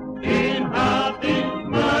 Den hab ich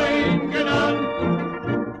mein genannt,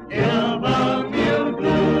 er war mir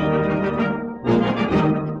gut.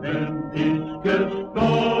 Wenn ich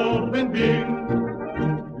gestorben bin,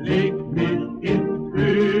 leg mich ins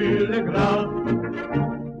kühle Grab,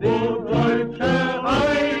 wo deutsche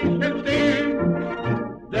Eichen stehen,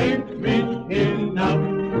 senk mich hinab.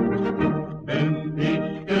 Wenn ich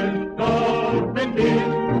gestorben bin,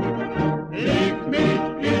 leg mich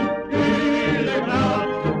ins kühle Grab,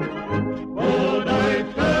 wo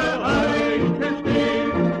deutsche Eichen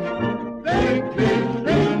stehen, senk mich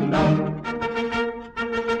hinab.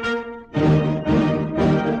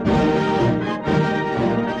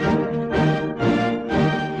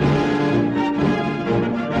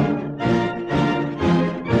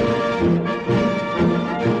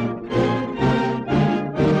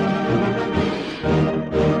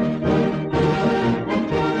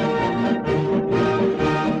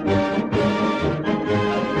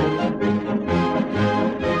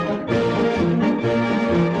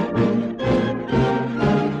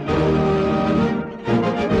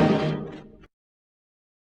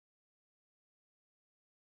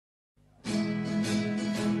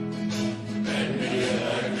 Wenn wir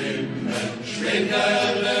erklimmen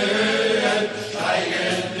schwindende Höhen,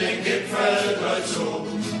 steigen den Gipfel treu zu.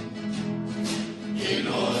 In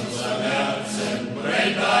unserem Herzen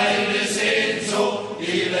brennt eine Sehnsucht,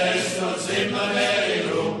 die lässt uns immer mehr in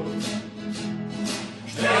Ruhe.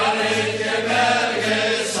 Sternliche Berge,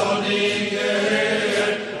 sonnige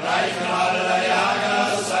Höhen, reichen aller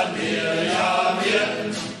Jagers an mir, ja mir.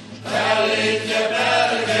 Herrliche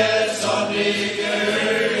Berge, sonnige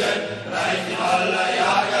Höhen, reichen aller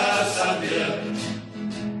Jagers an mir.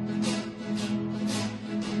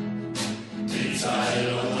 Mit Seil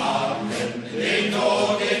und Haken, den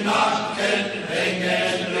Tod im Nacken,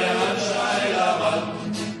 hängen wir an steiler Wand.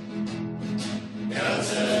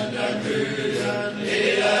 Herzen erglühen,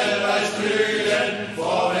 Edelweiß blühen,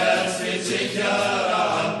 vorwärts mit sicherer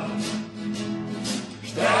Hand.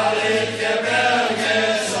 Sternliche Berge,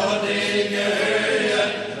 sonnige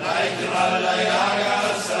Höhen, reichen aller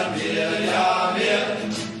Jagers an mir, ja mir.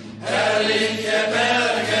 Herrliche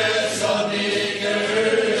Berge, sonnige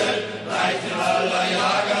Höhen, reichen aller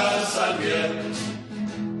Jagers an mir.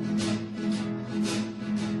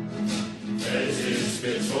 Fels ist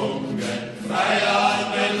gezwungen, frei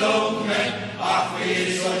atmen Lungen, ach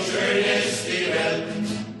wie so schön ist die Welt.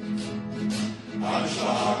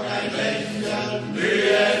 Anschlag ein Lächeln,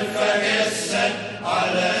 Mühen vergessen,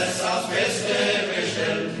 alles aufs Beste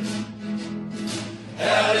bestellt.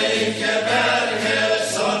 Herrliche Berge,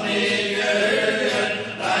 sonnige Höhen,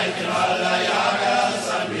 reichen aller Jagers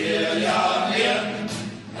an mir, ja mir.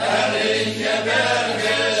 Herrliche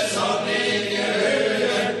Berge, sonnige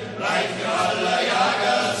Höhen, reichen aller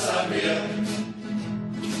Jagers an mir.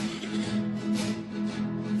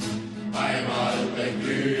 Einmal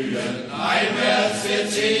beglühen, einwärts wir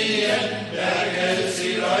ziehen, Berge,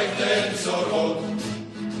 sie leuchten so rot.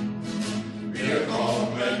 Wir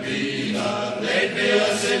kommen wieder, denn wir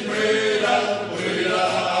sind Brüder, Brüder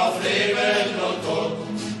auf Leben und Tod.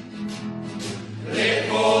 Lebt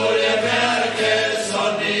wohl ihr Berge,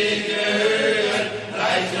 sonnige Höhen,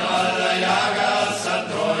 reichen aller Jagers an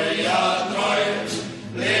treu, ja treu.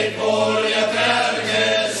 Lebt wohl ihr Berge,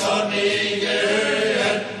 sonnige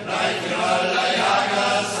Höhen, reichen aller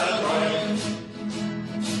Jagers an treu.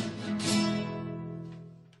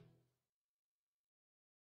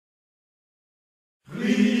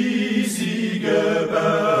 Riesige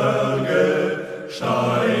Berge,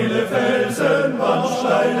 steile Felsenwand,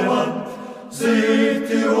 steile Wand, seht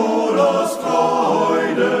Tirolers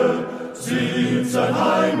Freude, sieht sein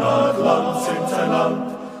Heimatland, singt sein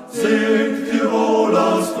Land, seht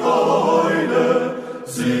Tirolers Freude,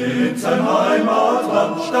 sieht sein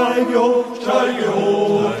Heimatland, steige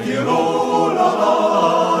hoch, Tiroler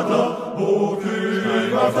Adler, hoch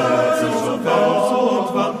über Fels und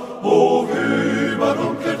Wand, hoch über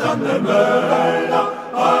Tannenwälder,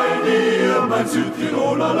 heil dir, mein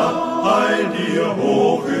Südtirolerland, heil dir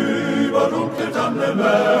hoch über dunkle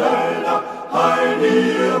Tannenwälder, heil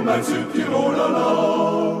dir, mein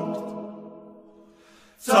Südtirolerland.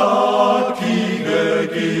 Zackige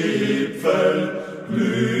Gipfel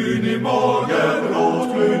glühen im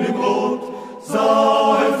Morgenrot, glühen im Rot,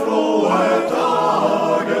 sahe frohe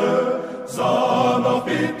Tage, sah noch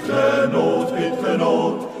bittere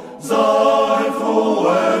Not, sahe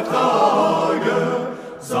frohe Tage,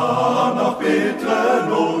 sah noch bittere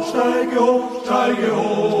Not, steige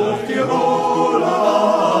hoch, Tiroler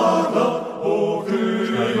Adler, hoch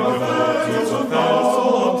über Fels und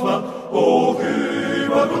Wand, hoch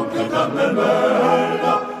über dunkle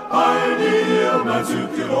Tannenwälder, heil dir, mein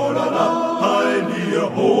Südtirolerland, heil dir,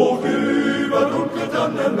 hoch über dunkle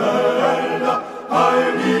Tannenwälder,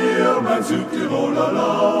 heil dir, mein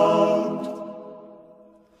Südtirolerland.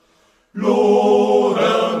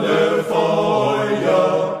 Lodernde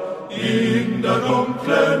Feuer in der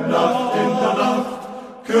dunklen Nacht,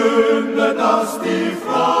 künden, dass die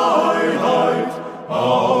Freiheit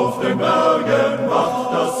auf den Bergen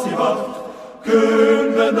wacht, dass sie wacht,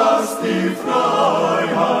 künden, dass die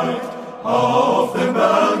Freiheit auf den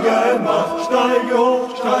Bergen wacht. Steige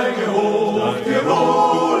hoch,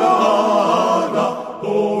 Tiroler Adler,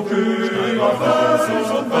 hoch über Fels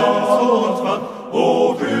und Wand,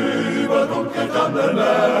 hoch über dunkle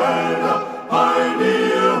Tannenwälder, heil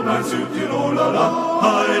dir, mein Südtirolerland,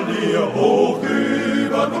 heil dir, hoch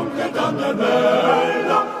über dunkle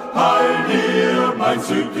Tannenwälder, heil dir, mein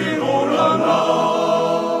Südtirolerland.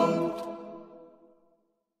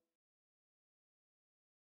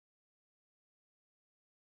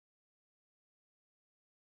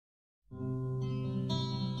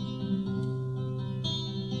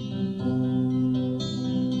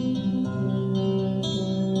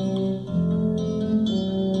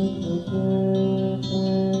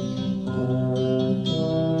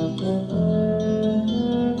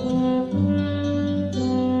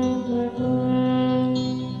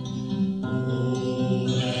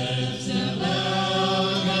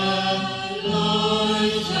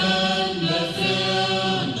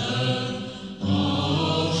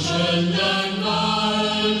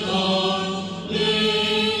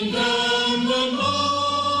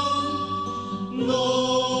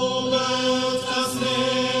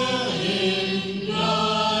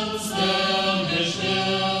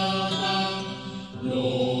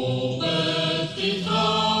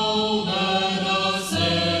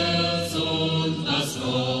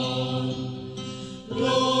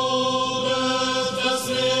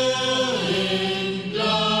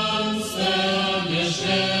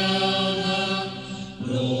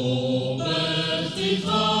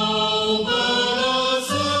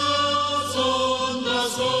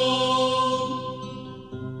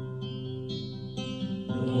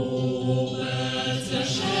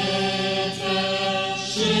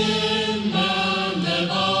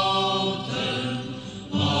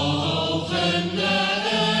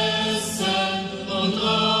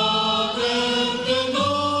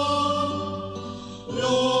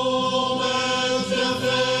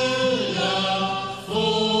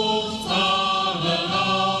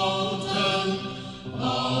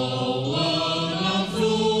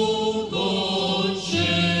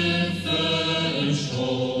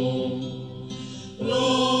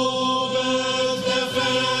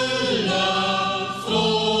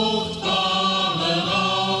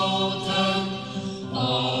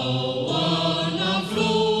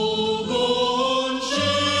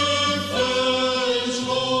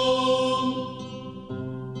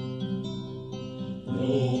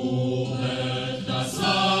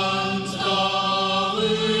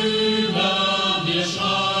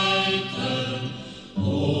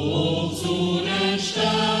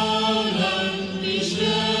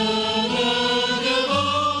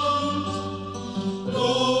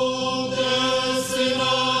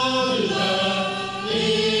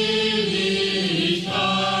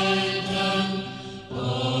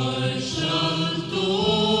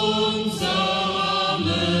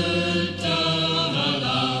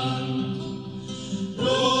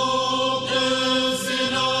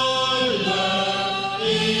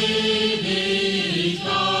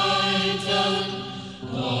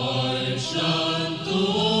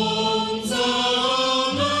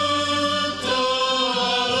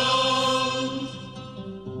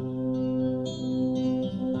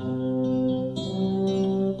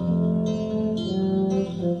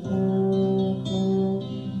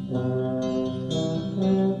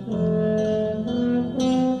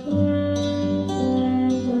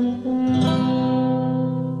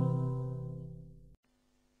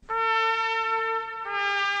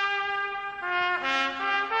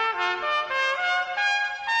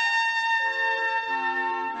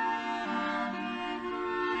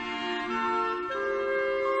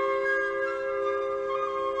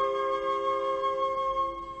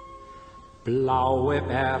 Blaue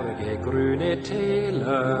Berge, grüne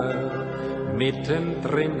Täler,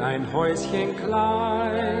 mittendrin ein Häuschen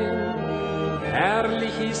klein.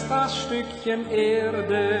 Herrlich ist das Stückchen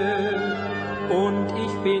Erde und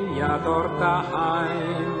ich bin ja dort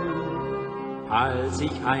daheim. Als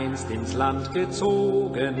ich einst ins Land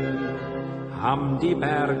gezogen, haben die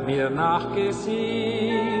Berg mir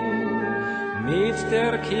nachgesehen. Mit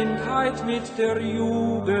der Kindheit, mit der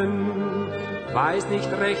Jugend, weiß nicht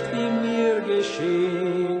recht, wie mir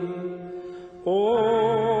geschehen. O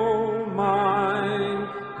mein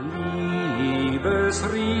liebes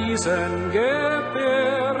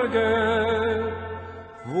Riesengebirge,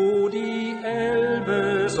 wo die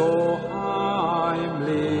Elbe so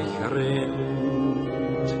heimlich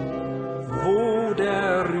rinnt, wo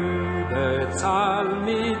der Rübezahl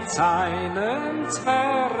mit seinen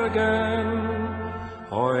Zwergen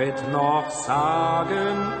heut noch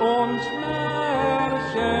Sagen und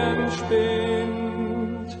Märchen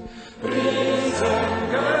spinnt.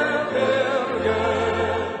 Riesengebirge,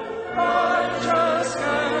 deutsches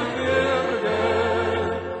Gebirge,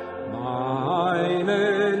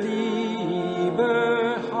 meine liebe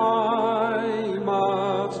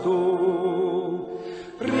Heimat du.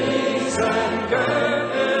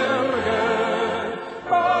 Riesengebirge,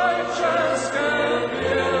 deutsches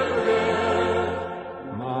Gebirge,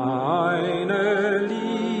 meine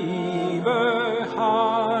liebe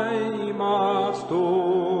Heimat du.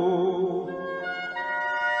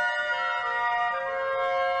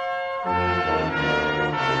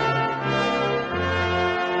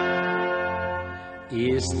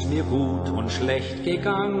 Ist mir gut und schlecht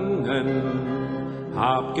gegangen,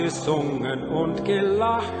 hab gesungen und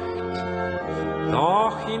gelacht,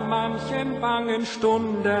 doch in manchen bangen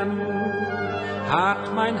Stunden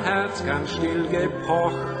hat mein Herz ganz still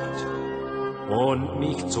gepocht und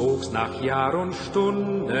mich zog's nach Jahr und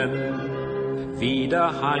Stunden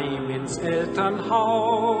wieder heim ins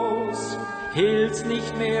Elternhaus, hielt's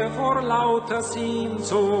nicht mehr vor lauter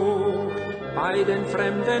Sehnsucht bei den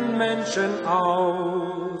fremden Menschen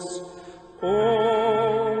aus.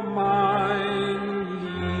 O mein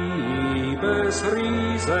liebes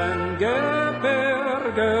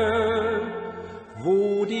Riesengebirge,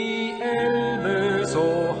 wo die Elbe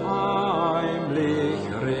so heimlich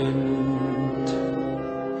rinnt,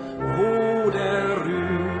 wo der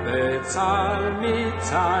Rübezahl mit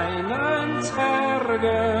seinen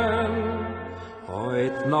Zwergen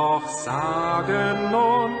heut noch Sagen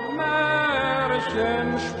und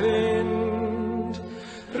Märchen spinnt.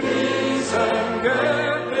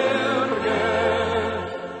 Riesengebirge,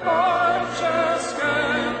 deutsches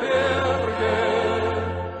Gebirge,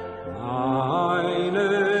 meine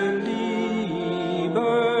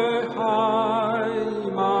liebe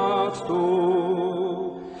Heimat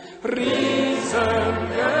du.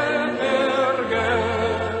 Riesengebirge,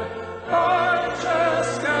 deutsches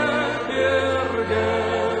Gebirge,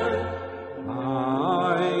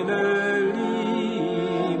 meine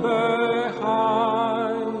liebe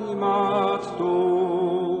Heimat du.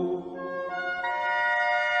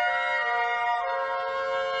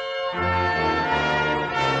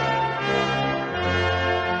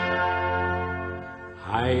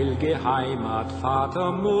 Heilge Heimat,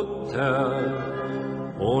 Vater, Mutter,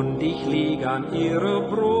 und ich lieg an ihrer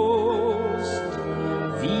Brust,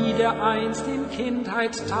 wie der einst in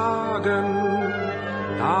Kindheitstagen,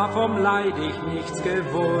 davon Leid ich nichts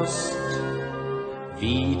gewusst.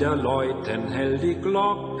 Wieder läuten hell die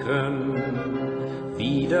Glocken,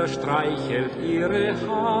 wieder streichelt ihre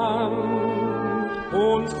Hand,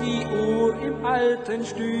 und die Uhr im alten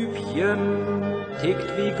Stübchen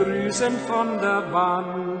tickt wie grüßend von der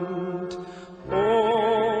Wand.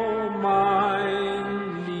 O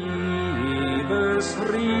mein liebes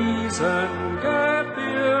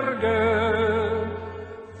Riesengebirge,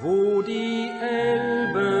 wo die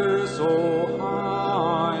Elbe so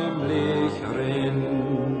heimlich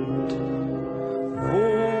rinnt,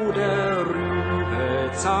 wo der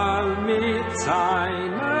Rübezahl mit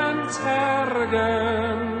seinen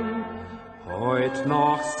Zwergen heut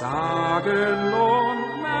noch Sagen und